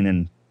 2013,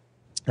 and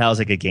that was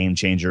like a game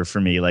changer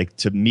for me, like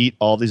to meet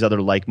all these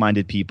other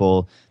like-minded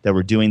people that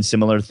were doing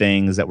similar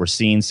things, that were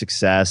seeing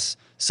success,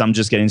 some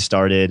just getting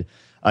started.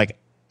 like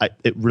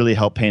it really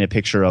helped paint a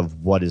picture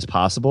of what is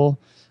possible.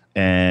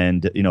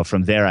 And,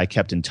 from there, I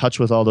kept in touch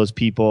with all those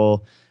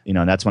people,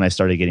 and that's when I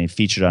started getting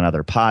featured on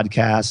other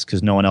podcasts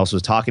because no one else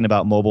was talking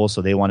about mobile.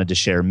 So they wanted to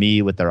share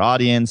me with their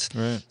audience.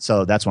 Right.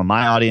 So that's when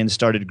my audience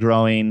started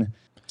growing.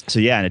 So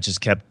yeah, and it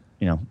just kept,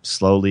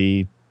 slow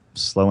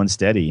and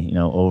steady,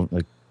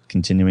 over,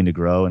 continuing to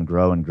grow and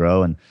grow and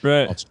grow. And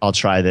right. I'll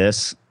try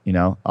this,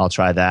 I'll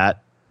try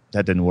that.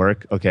 That didn't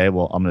work. Okay,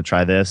 well, I'm going to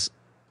try this.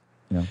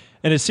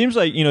 And it seems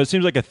like,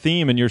 a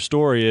theme in your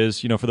story is,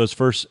 for those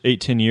first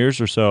 8-10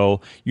 years or so,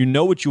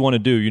 what you want to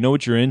do,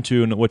 what you're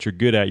into and what you're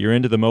good at. You're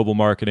into the mobile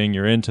marketing,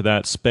 you're into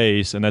that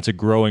space, and that's a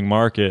growing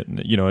market,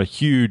 a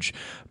huge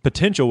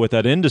potential with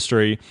that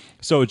industry.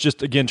 So it's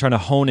just, again, trying to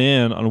hone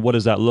in on what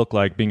does that look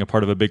like being a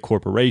part of a big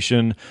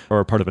corporation or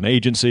a part of an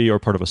agency or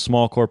part of a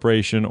small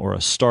corporation or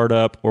a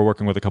startup or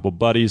working with a couple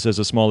buddies as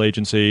a small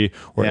agency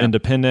or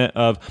independent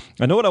of,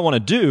 I know what I want to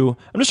do.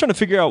 I'm just trying to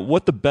figure out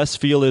what the best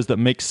feel is that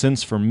makes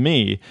sense for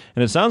me.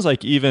 And it sounds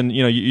like even,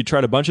 you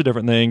tried a bunch of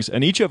different things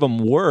and each of them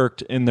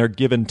worked in their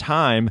given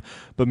time,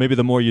 but maybe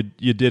the more you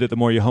did it, the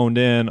more you honed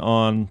in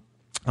on,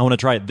 I want to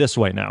try it this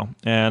way now.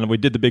 And we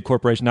did the big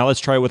corporation. Now let's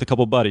try it with a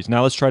couple buddies.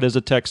 Now let's try it as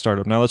a tech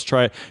startup. Now let's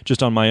try it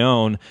just on my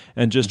own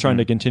and just trying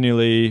to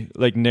continually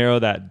narrow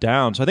that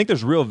down. So I think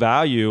there's real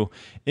value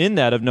in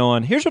that of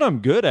knowing here's what I'm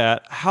good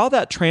at, how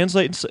that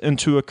translates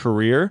into a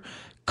career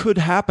could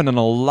happen in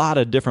a lot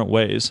of different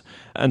ways.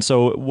 And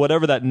so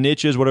whatever that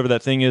niche is, whatever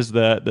that thing is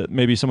that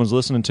maybe someone's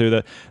listening to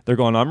that they're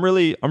going, I'm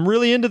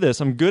really into this.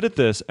 I'm good at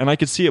this. And I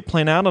could see it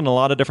playing out in a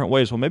lot of different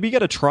ways. Well, maybe you got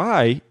to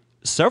try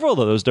several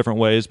of those different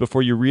ways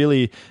before you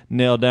really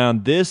nail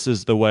down this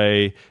is the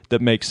way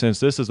that makes sense.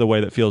 This is the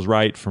way that feels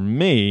right for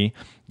me,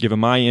 given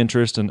my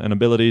interest and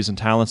abilities and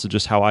talents and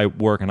just how I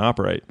work and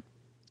operate.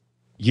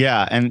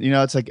 Yeah. And,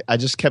 it's like I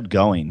just kept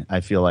going. I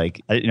feel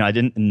like, I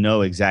didn't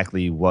know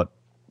exactly what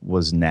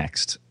was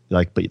next,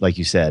 but like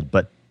you said,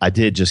 but I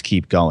did just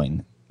keep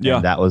going. Yeah.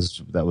 And that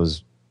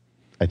was,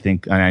 I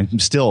think, and I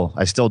still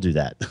do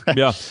that.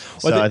 Yeah.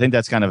 So I think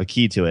that's kind of a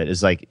key to it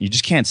is like, you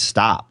just can't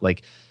stop.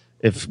 Like,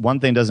 if one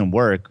thing doesn't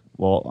work,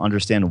 well,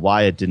 understand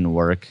why it didn't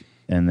work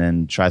and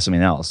then try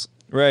something else.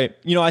 Right.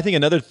 I think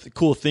another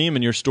cool theme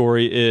in your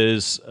story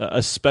is,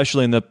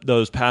 especially in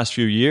those past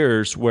few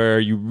years, where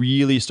you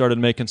really started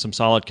making some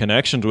solid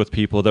connections with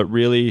people that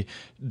really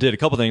did a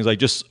couple things, like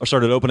just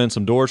started opening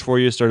some doors for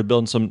you, started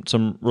building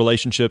some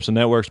relationships and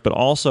networks, but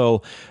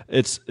also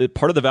it's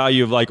part of the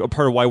value of a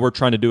part of why we're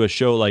trying to do a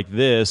show like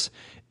this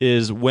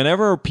is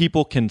whenever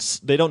people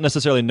they don't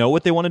necessarily know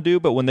what they want to do,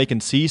 but when they can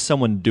see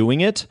someone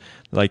doing it,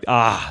 like,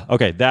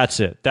 okay,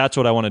 that's it. That's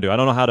what I want to do. I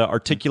don't know how to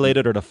articulate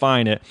it or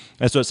define it.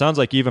 And so it sounds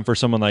like even for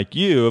someone like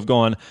you of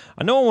going,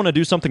 I know I want to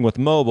do something with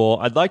mobile.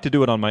 I'd like to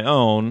do it on my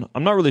own.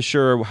 I'm not really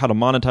sure how to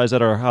monetize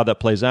that or how that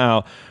plays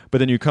out. But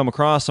then you come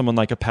across someone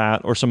like a Pat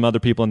or some other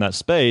people in that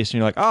space and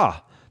you're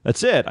like,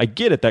 that's it. I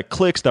get it. That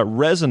clicks, that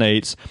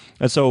resonates.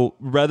 And so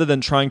rather than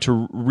trying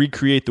to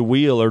recreate the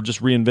wheel or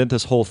just reinvent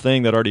this whole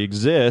thing that already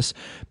exists,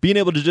 being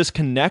able to just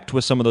connect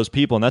with some of those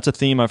people. And that's a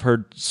theme I've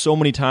heard so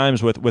many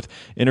times with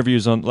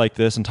interviews on like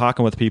this and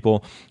talking with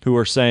people who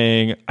are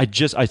saying, I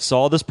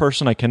saw this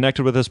person, I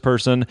connected with this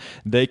person.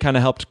 They kind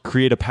of helped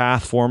create a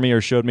path for me or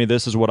showed me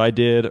this is what I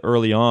did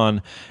early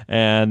on.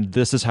 And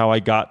this is how I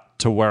got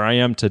to where I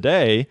am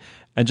today.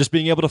 And just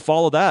being able to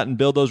follow that and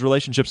build those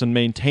relationships and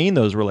maintain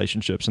those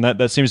relationships. And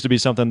that seems to be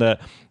something that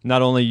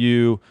not only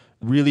you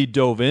really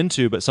dove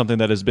into, but something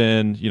that has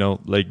been,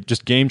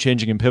 just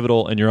game-changing and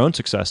pivotal in your own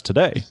success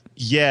today.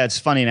 Yeah, it's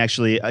funny. And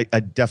actually, I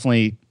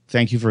definitely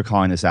thank you for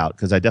calling this out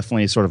because I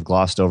definitely sort of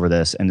glossed over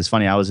this. And it's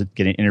funny, I was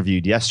getting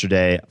interviewed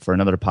yesterday for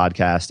another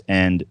podcast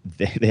and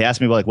they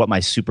asked me about what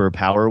my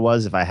superpower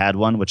was, if I had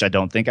one, which I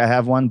don't think I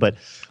have one. But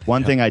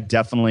one thing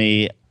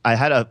I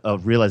had a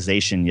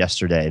realization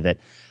yesterday that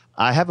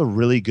I have a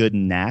really good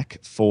knack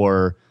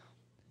for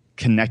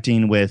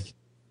connecting with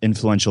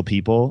influential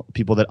people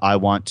that I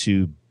want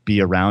to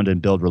be around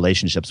and build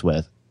relationships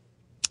with.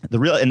 The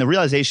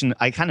realization,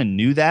 I kind of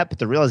knew that, but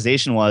the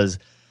realization was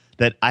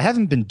that I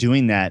haven't been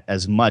doing that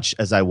as much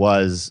as I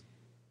was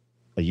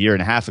a year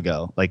and a half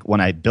ago, like when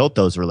I built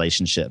those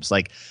relationships.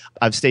 Like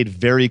I've stayed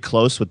very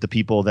close with the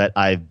people that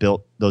I've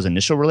built those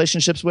initial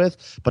relationships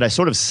with, but I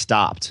sort of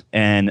stopped.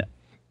 And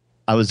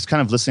I was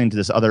kind of listening to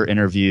this other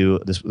interview,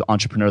 this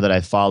entrepreneur that I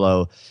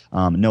follow,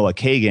 Noah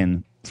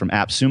Kagan from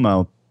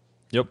AppSumo.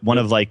 Yep. One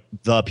of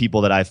the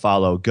people that I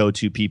follow,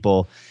 go-to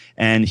people.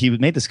 And he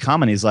made this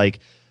comment. He's like,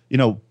 he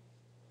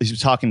was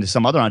talking to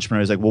some other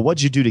entrepreneur. He's like, well,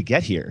 what'd you do to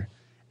get here?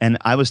 And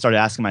I started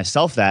asking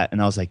myself that.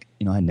 And I was like,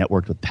 I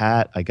networked with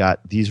Pat. I got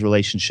these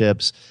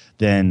relationships.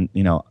 Then,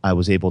 I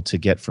was able to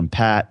get from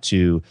Pat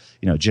to,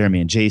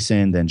 Jeremy and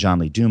Jason, then John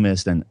Lee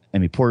Dumas, then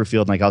Emmy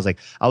Porterfield. And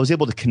I was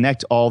able to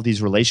connect all of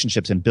these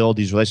relationships and build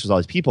these relationships with all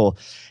these people.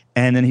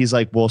 And then he's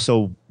like, well,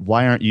 so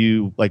why aren't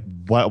you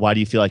why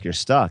do you feel like you're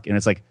stuck? And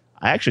it's like,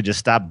 I actually just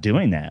stopped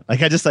doing that.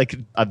 Like I just like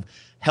I've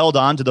held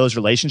on to those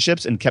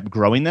relationships and kept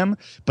growing them,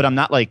 but I'm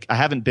not like I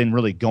haven't been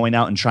really going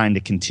out and trying to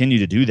continue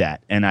to do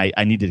that, and I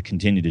need to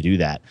continue to do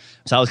that.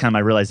 So that was kind of my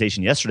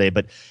realization yesterday.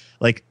 But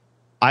like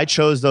I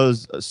chose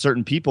those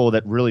certain people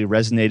that really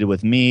resonated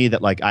with me,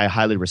 that like I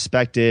highly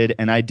respected,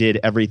 and I did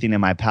everything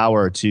in my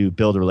power to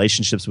build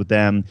relationships with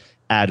them,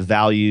 add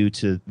value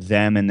to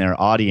them and their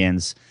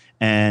audience.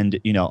 And,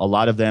 you know, a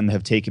lot of them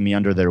have taken me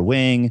under their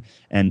wing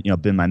and, you know,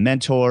 been my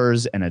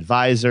mentors and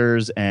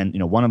advisors. And, you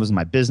know, one of them is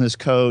my business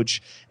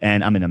coach,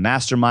 and I'm in a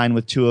mastermind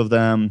with two of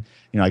them.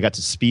 You know, I got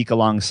to speak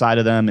alongside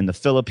of them in the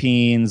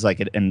Philippines, like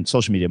in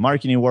social media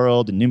marketing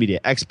world and New Media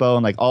Expo,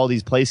 and like all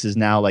these places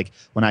now. Like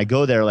when I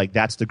go there, like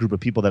that's the group of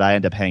people that I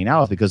end up hanging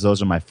out with because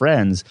those are my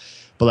friends.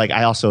 But like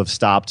I also have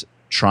stopped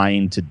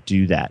trying to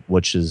do that,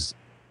 which is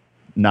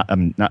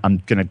I'm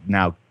going to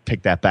now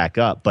pick that back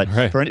up. But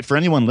for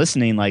anyone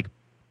listening, like,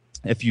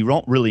 if you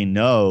don't really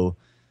know,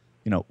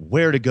 you know,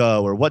 where to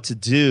go or what to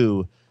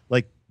do,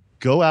 like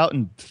go out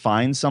and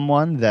find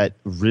someone that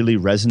really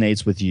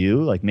resonates with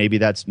you. Like maybe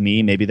that's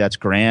me, maybe that's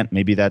Grant,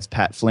 maybe that's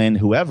Pat Flynn,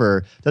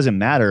 whoever, doesn't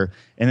matter.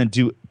 And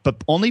then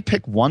but only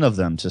pick one of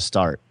them to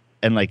start,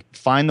 and like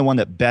find the one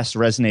that best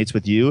resonates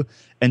with you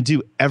and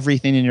do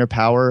everything in your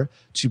power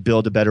to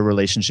build a better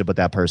relationship with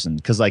that person.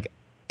 Cause like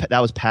that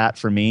was Pat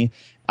for me.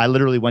 I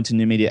literally went to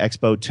New Media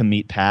Expo to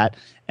meet Pat,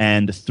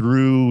 and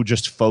through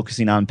just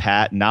focusing on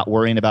Pat, not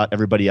worrying about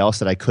everybody else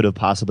that I could have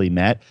possibly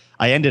met,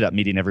 I ended up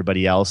meeting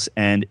everybody else,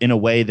 and in a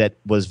way that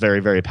was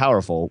very, very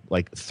powerful,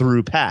 like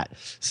through Pat.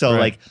 So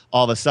like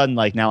all of a sudden,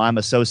 like now I'm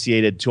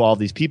associated to all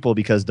these people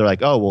because they're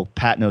like, oh, well,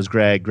 Pat knows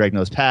Greg, Greg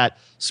knows Pat.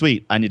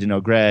 Sweet, I need to know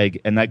Greg.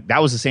 And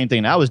that was the same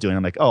thing I was doing.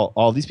 I'm like, oh,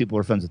 all these people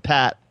are friends with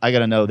Pat. I got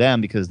to know them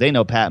because they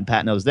know Pat and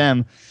Pat knows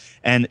them.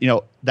 And, you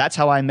know, that's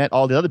how I met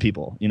all the other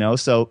people, you know?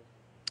 So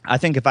I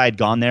think if I had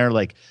gone there,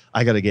 like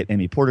I got to get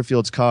Amy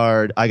Porterfield's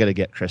card, I got to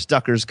get Chris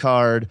Ducker's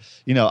card,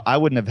 you know, I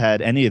wouldn't have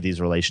had any of these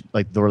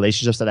the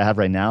relationships that I have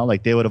right now.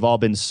 Like they would have all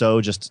been so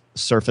just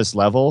surface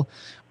level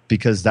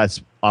because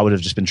I would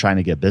have just been trying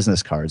to get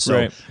business cards.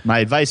 So my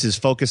advice is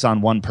focus on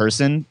one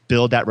person,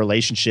 build that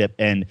relationship,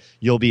 and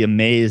you'll be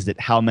amazed at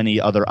how many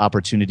other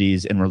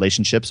opportunities and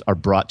relationships are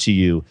brought to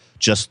you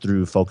just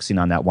through focusing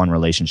on that one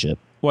relationship.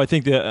 Well, I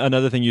think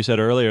another thing you said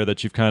earlier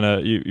that you've kind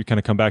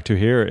of come back to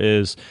here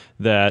is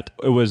that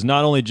it was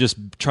not only just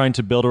trying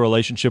to build a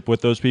relationship with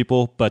those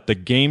people, but the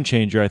game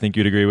changer, I think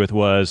you'd agree with,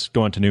 was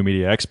going to New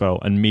Media Expo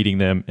and meeting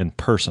them in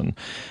person.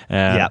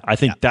 And I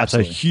think that's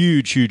absolutely a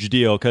huge, huge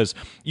deal, because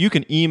you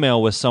can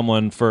email with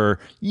someone for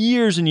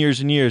years and years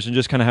and years and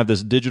just kind of have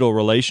this digital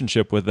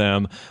relationship with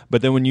them.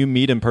 But then when you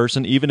meet in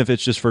person, even if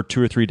it's just for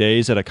 2 or 3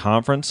 days at a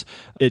conference,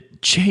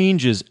 it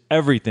changes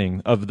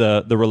everything of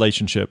the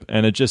relationship,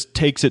 and it just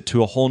takes it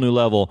to a whole new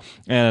level.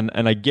 And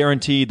I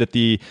guarantee that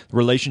the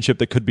relationship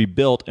that could be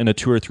built in a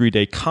 2 or 3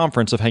 day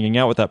conference of hanging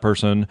out with that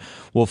person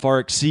will far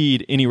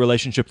exceed any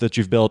relationship that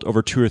you've built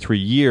over 2 or 3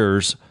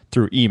 years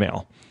through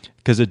email,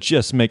 because it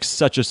just makes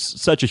such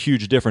a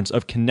huge difference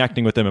of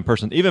connecting with them in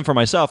person. Even for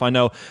myself, I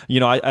know, you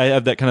know, I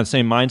have that kind of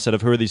same mindset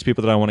of who are these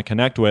people that I want to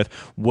connect with,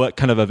 what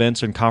kind of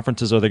events and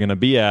conferences are they going to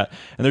be at.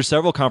 And there's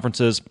several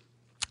conferences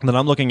that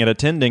I'm looking at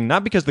attending,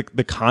 not because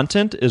the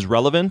content is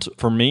relevant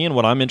for me and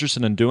what I'm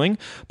interested in doing,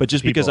 but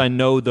just because I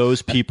know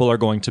those people are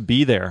going to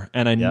be there.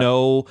 And I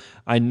know,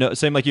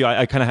 same like you,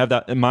 I kind of have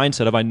that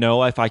mindset of, I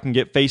know if I can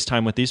get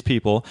FaceTime with these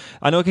people,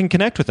 I know I can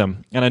connect with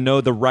them. And I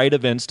know the right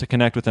events to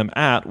connect with them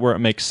at, where it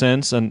makes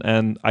sense,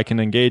 and I can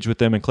engage with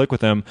them and click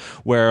with them,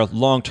 where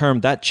long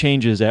term that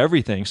changes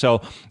everything.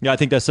 So yeah, I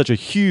think that's such a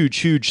huge,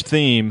 huge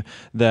theme,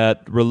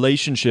 that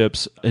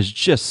relationships is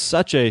just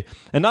such a,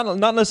 and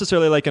not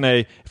necessarily like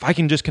if I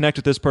can just connect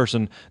with this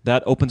person,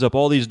 that opens up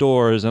all these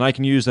doors and I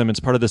can use them. It's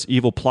part of this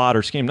evil plot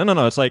or scheme.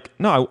 No. It's like,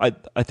 no,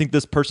 I think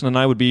this person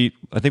and we'd be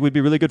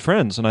really good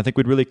friends, and I think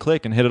we'd really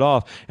click and hit it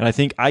off. And I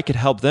think I could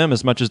help them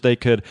as much as they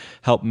could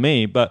help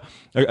me. But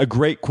a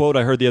great quote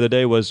I heard the other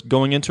day was,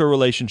 going into a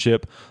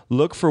relationship,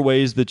 look for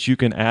ways that you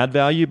can add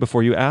value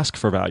before you ask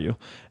for value.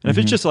 And if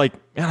it's just like,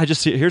 man,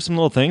 here's some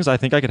little things I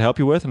think I could help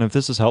you with, and if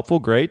this is helpful,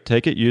 great,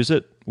 take it, use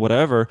it,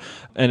 whatever.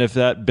 And if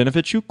that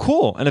benefits you,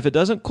 cool. And if it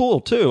doesn't, cool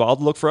too. I'll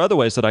look for other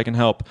ways that I can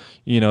help,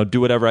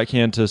 do whatever I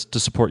can to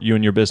support you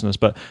and your business.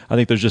 But I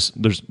think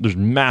there's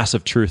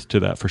massive truth to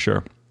that for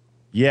sure.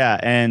 Yeah.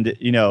 And,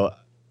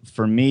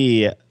 for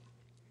me,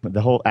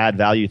 the whole add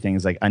value thing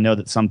is like, I know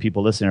that some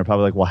people listening are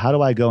probably like, well, how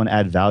do I go and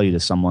add value to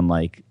someone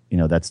like,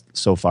 that's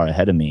so far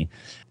ahead of me?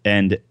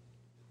 And,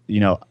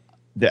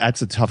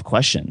 that's a tough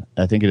question.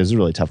 I think it is a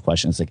really tough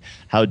question. It's like,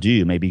 how do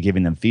you, maybe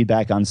giving them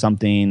feedback on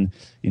something,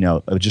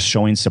 just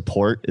showing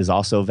support is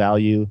also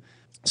value.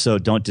 So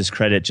don't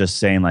discredit just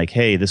saying like,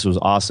 hey, this was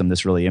awesome,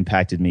 this really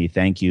impacted me,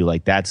 thank you.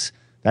 Like that's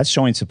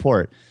showing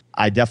support.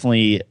 I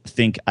definitely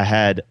think I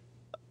had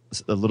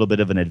a little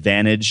bit of an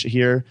advantage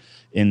here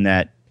in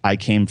that I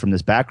came from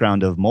this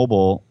background of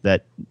mobile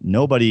that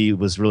nobody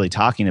was really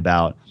talking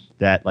about,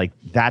 that like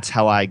that's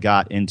how I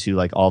got into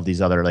like all of these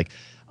other, like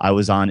I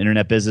was on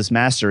Internet Business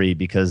Mastery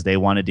because they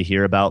wanted to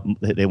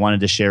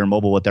share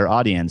mobile with their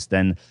audience.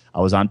 Then I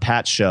was on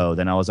Pat's show.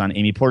 Then I was on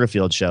Amy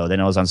Porterfield's show. Then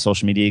I was on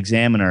Social Media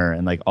Examiner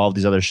and like all of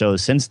these other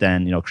shows since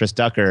then, Chris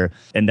Ducker.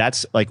 And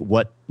that's like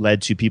what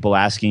led to people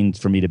asking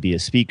for me to be a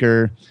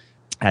speaker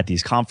at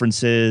these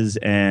conferences.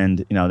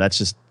 And, that's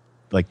just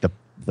like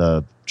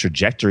the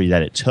trajectory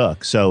that it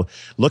took. So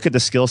look at the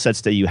skill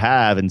sets that you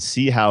have and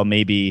see how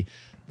maybe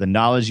the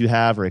knowledge you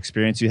have or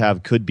experience you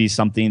have could be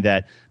something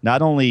that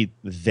not only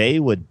they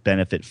would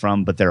benefit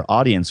from, but their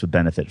audience would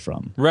benefit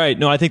from. Right.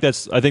 No, I think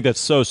that's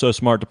so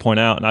smart to point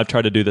out. And I've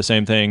tried to do the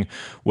same thing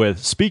with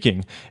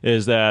speaking,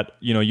 is that,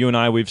 you and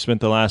I, we've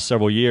spent the last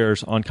several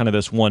years on kind of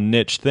this one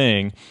niche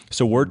thing.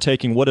 So we're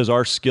taking what is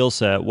our skill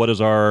set, where's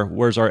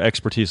our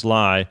expertise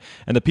lie,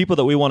 and the people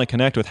that we want to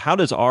connect with, how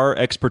does our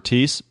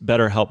expertise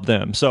better help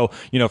them? So,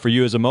 for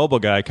you as a mobile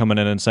guy coming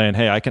in and saying,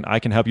 hey, I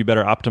can help you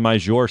better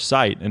optimize your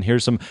site. And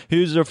here's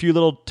a few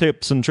little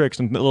tips and tricks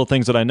and little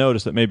things that I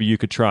noticed that maybe you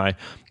could try.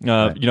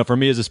 Right. For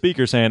me as a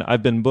speaker, saying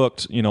I've been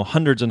booked,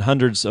 hundreds and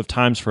hundreds of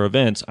times for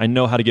events. I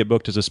know how to get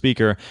booked as a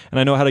speaker, and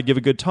I know how to give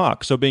a good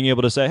talk. So being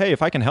able to say, hey,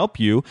 if I can help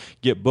you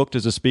get booked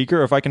as a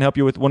speaker, or if I can help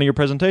you with one of your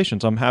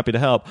presentations, I'm happy to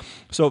help.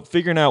 So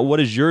figuring out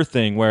what is your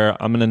thing,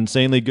 where I'm an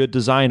insanely good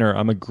designer,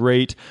 I'm a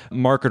great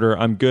marketer,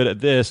 I'm good at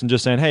this, and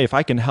just saying, hey, if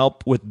I can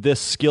help with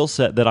this skill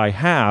set that I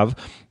have,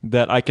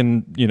 that I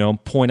can,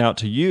 point out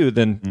to you,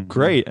 then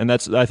great. And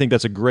I think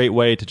that's a great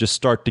way to just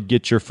start to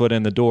get your foot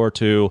in the door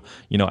to,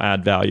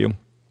 add value.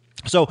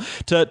 So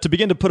to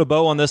begin to put a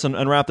bow on this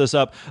and wrap this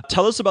up,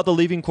 tell us about the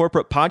Leaving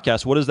Corporate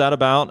podcast. What is that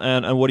about,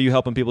 and what are you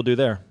helping people do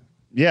there?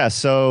 Yeah.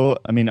 So,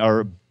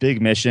 our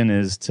big mission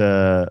is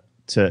to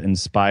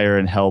inspire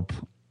and help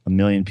 1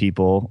 million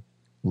people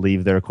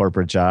leave their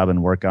corporate job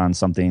and work on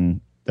something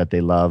that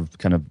they love,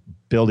 kind of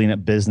building a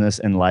business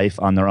and life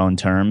on their own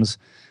terms.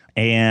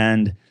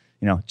 And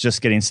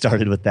just getting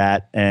started with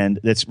that. And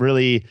it's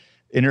really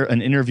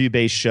an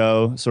interview-based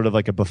show, sort of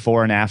like a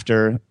before and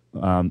after.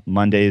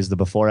 Monday is the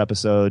before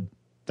episode,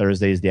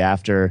 Thursday is the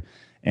after.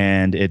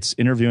 And it's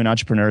interviewing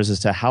entrepreneurs as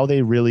to how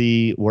they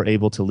really were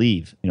able to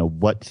leave.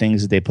 What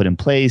things did they put in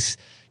place?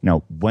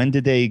 When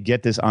did they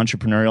get this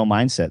entrepreneurial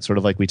mindset? Sort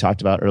of like we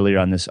talked about earlier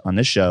on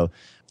this show.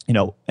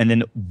 And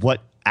then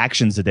what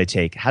actions did they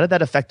take? How did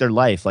that affect their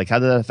life? Like, how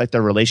did that affect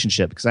their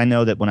relationship? Because I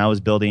know that when I was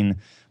building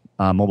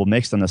Mobile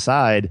Mixed on the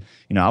side,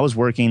 I was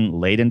working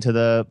late into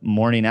the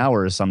morning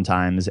hours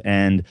sometimes.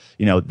 And,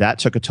 that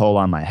took a toll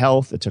on my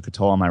health. It took a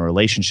toll on my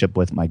relationship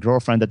with my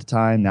girlfriend at the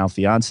time, now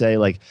fiance.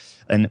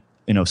 And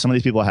some of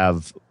these people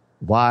have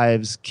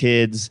wives,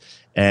 kids,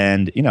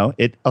 and,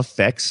 it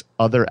affects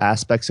other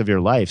aspects of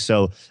your life.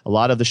 So a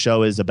lot of the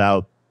show is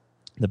about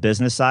the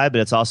business side,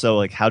 but it's also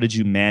like, how did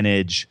you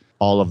manage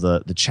all of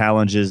the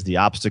challenges, the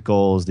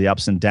obstacles, the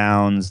ups and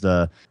downs,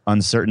 the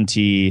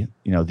uncertainty,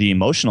 the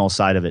emotional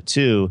side of it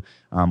too,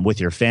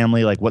 with your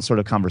family. Like, what sort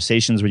of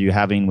conversations were you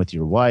having with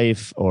your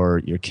wife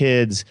or your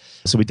kids?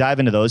 So we dive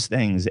into those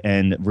things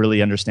and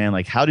really understand,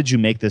 like, how did you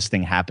make this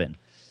thing happen?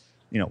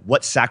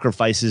 What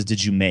sacrifices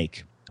did you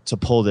make to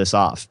pull this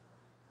off?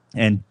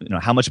 And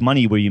how much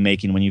money were you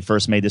making when you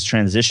first made this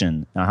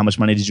transition? How much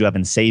money did you have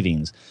in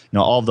savings?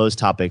 All of those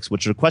topics,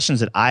 which are questions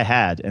that I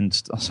had and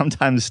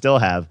sometimes still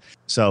have.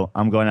 So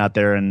I'm going out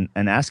there and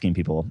asking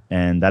people.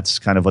 And that's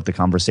kind of what the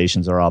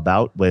conversations are all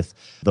about, with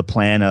the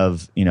plan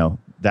of,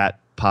 that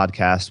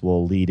podcast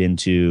will lead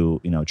into,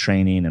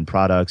 training and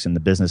products and the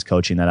business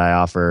coaching that I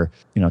offer,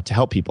 to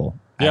help people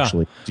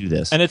actually do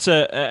this. And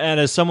and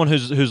as someone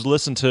who's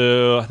listened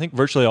to, I think,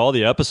 virtually all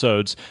the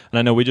episodes, and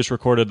I know we just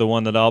recorded the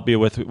one that I'll be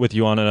with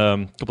you on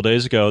a couple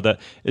days ago, that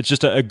it's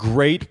just a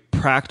great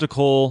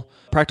practical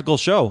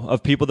show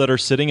of people that are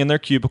sitting in their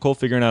cubicle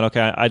figuring out,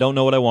 okay, I don't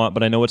know what I want,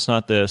 but I know it's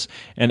not this.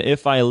 And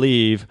if I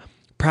leave,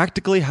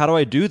 practically, how do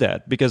I do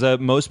that? Because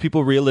most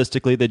people,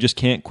 realistically, they just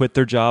can't quit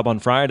their job on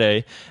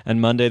Friday, and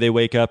Monday they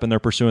wake up and they're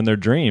pursuing their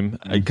dream,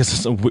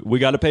 because we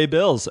got to pay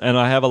bills, and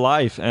I have a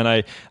life, and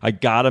I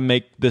got to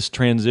make this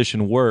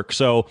transition work.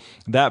 So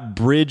that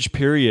bridge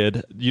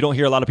period, you don't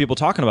hear a lot of people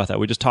talking about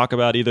that. We just talk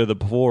about either the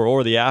before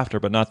or the after,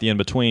 but not the in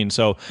between.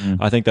 So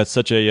I think that's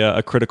such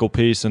a critical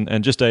piece,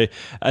 and just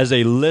as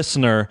a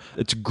listener,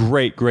 it's a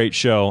great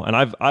show. And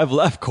I've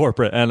left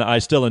corporate and I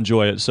still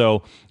enjoy it.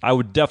 So I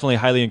would definitely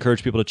highly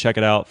encourage people to check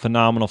it out.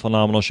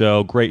 Phenomenal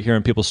show. Great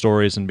hearing people's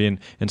stories and being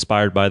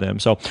inspired by them.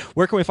 So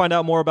where can we find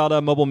out more about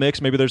Mobile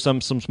Mix? Maybe there's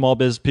some small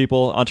biz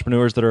people,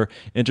 entrepreneurs that are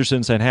interested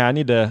in saying, hey, I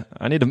need to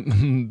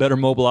better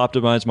mobile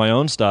optimize my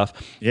own stuff.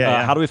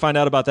 How do we find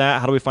out about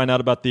that? How do we find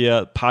out about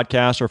the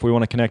podcast? Or if we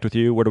want to connect with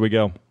you, where do we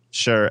go?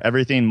 Sure.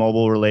 Everything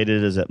mobile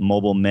related is at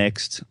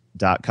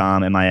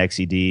mobilemixed.com,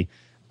 MIXED.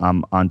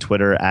 On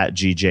Twitter at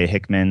GJ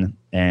Hickman,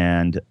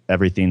 and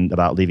everything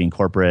about leaving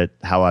corporate,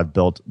 how I've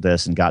built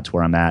this and got to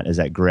where I'm at, is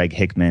at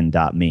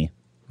greghickman.me.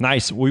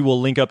 Nice. We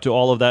will link up to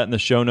all of that in the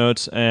show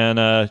notes.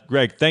 And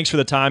Greg, thanks for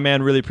the time,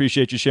 man. Really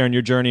appreciate you sharing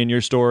your journey and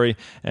your story,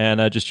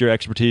 and just your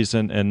expertise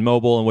and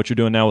mobile and what you're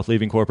doing now with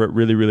leaving corporate.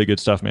 Really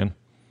good stuff, man.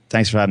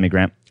 Thanks for having me,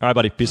 Grant. All right,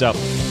 buddy. Peace out.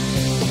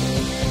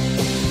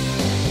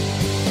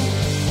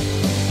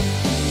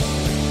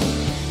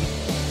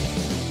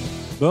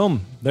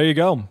 Boom. There you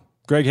go.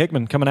 Greg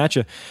Hickman coming at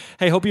you.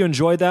 Hey, hope you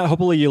enjoyed that.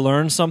 Hopefully you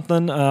learned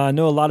something. I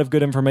know a lot of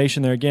good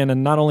information there again,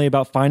 and not only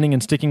about finding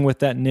and sticking with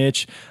that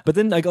niche, but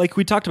then like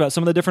we talked about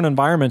some of the different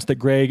environments that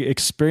Greg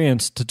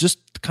experienced to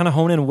just kind of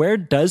hone in, where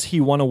does he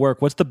want to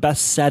work? What's the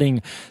best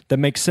setting that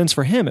makes sense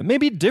for him? It may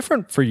be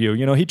different for you.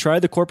 You know, he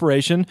tried the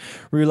corporation,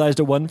 realized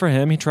it wasn't for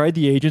him. He tried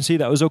the agency.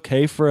 That was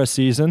okay for a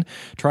season.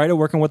 Tried it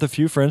working with a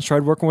few friends,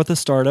 tried working with a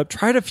startup,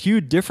 tried a few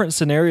different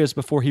scenarios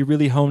before he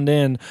really honed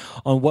in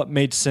on what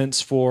made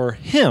sense for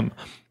him.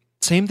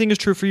 Same thing is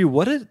true for you.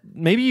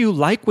 Maybe you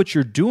like what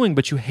you're doing,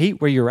 but you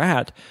hate where you're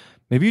at.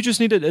 Maybe you just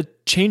need a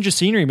change of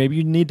scenery. Maybe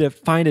you need to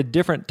find a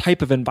different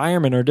type of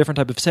environment or a different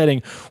type of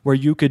setting where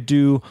you could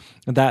do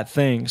that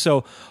thing.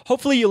 So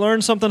hopefully you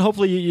learned something.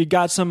 Hopefully you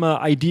got some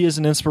ideas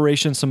and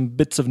inspiration, some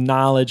bits of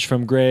knowledge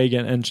from Greg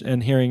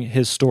and hearing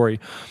his story.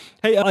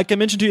 Hey, like I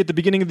mentioned to you at the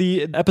beginning of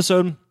the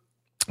episode,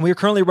 we are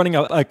currently running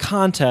a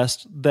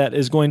contest that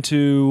is going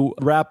to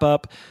wrap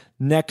up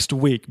next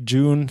week,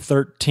 June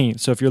 13th.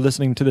 So if you're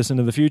listening to this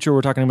into the future,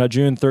 we're talking about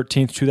June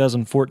 13th,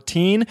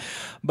 2014.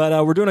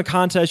 But we're doing a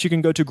contest. You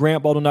can go to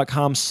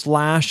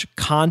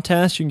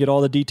grantbaldwin.com/contest. You can get all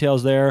the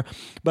details there.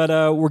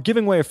 But we're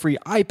giving away a free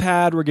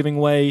iPad. We're giving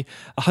away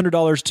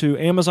 $100 to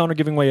Amazon. We're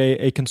giving away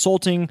a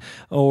consulting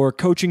or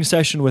coaching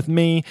session with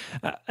me.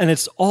 And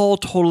it's all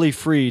totally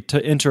free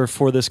to enter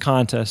for this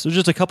contest. There's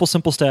just a couple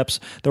simple steps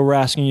that we're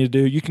asking you to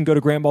do. You can go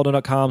to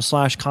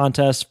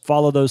grantbaldwin.com/contest,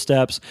 follow those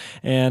steps,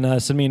 and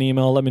send me an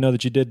email. Let me know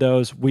that you did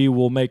those. We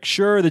will make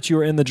sure that you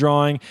are in the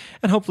drawing,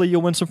 and hopefully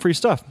you'll win some free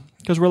stuff,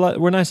 because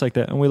we're nice like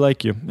that, and we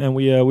like you, and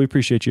we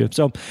appreciate you.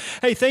 So,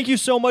 hey, thank you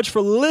so much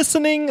for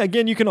listening.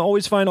 Again, you can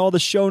always find all the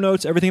show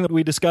notes, everything that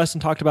we discussed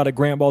and talked about at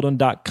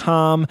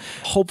grantbaldwin.com.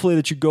 Hopefully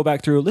that you go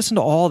back through, listen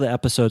to all the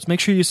episodes.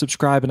 Make sure you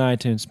subscribe in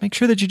iTunes. Make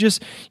sure that you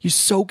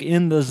soak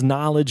in those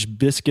knowledge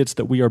biscuits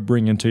that we are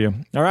bringing to you.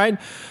 All right?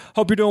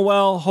 Hope you're doing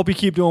well. Hope you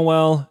keep doing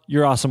well.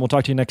 You're awesome. We'll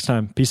talk to you next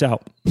time. Peace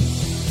out.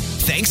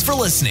 Thanks for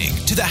listening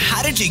to the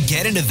How Did You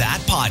Get Into That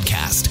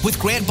podcast with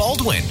Grant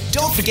Baldwin.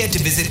 Don't forget to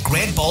visit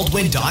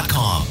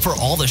grantbaldwin.com for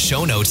all the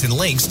show notes and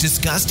links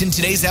discussed in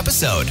today's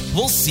episode.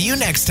 We'll see you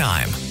next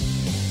time.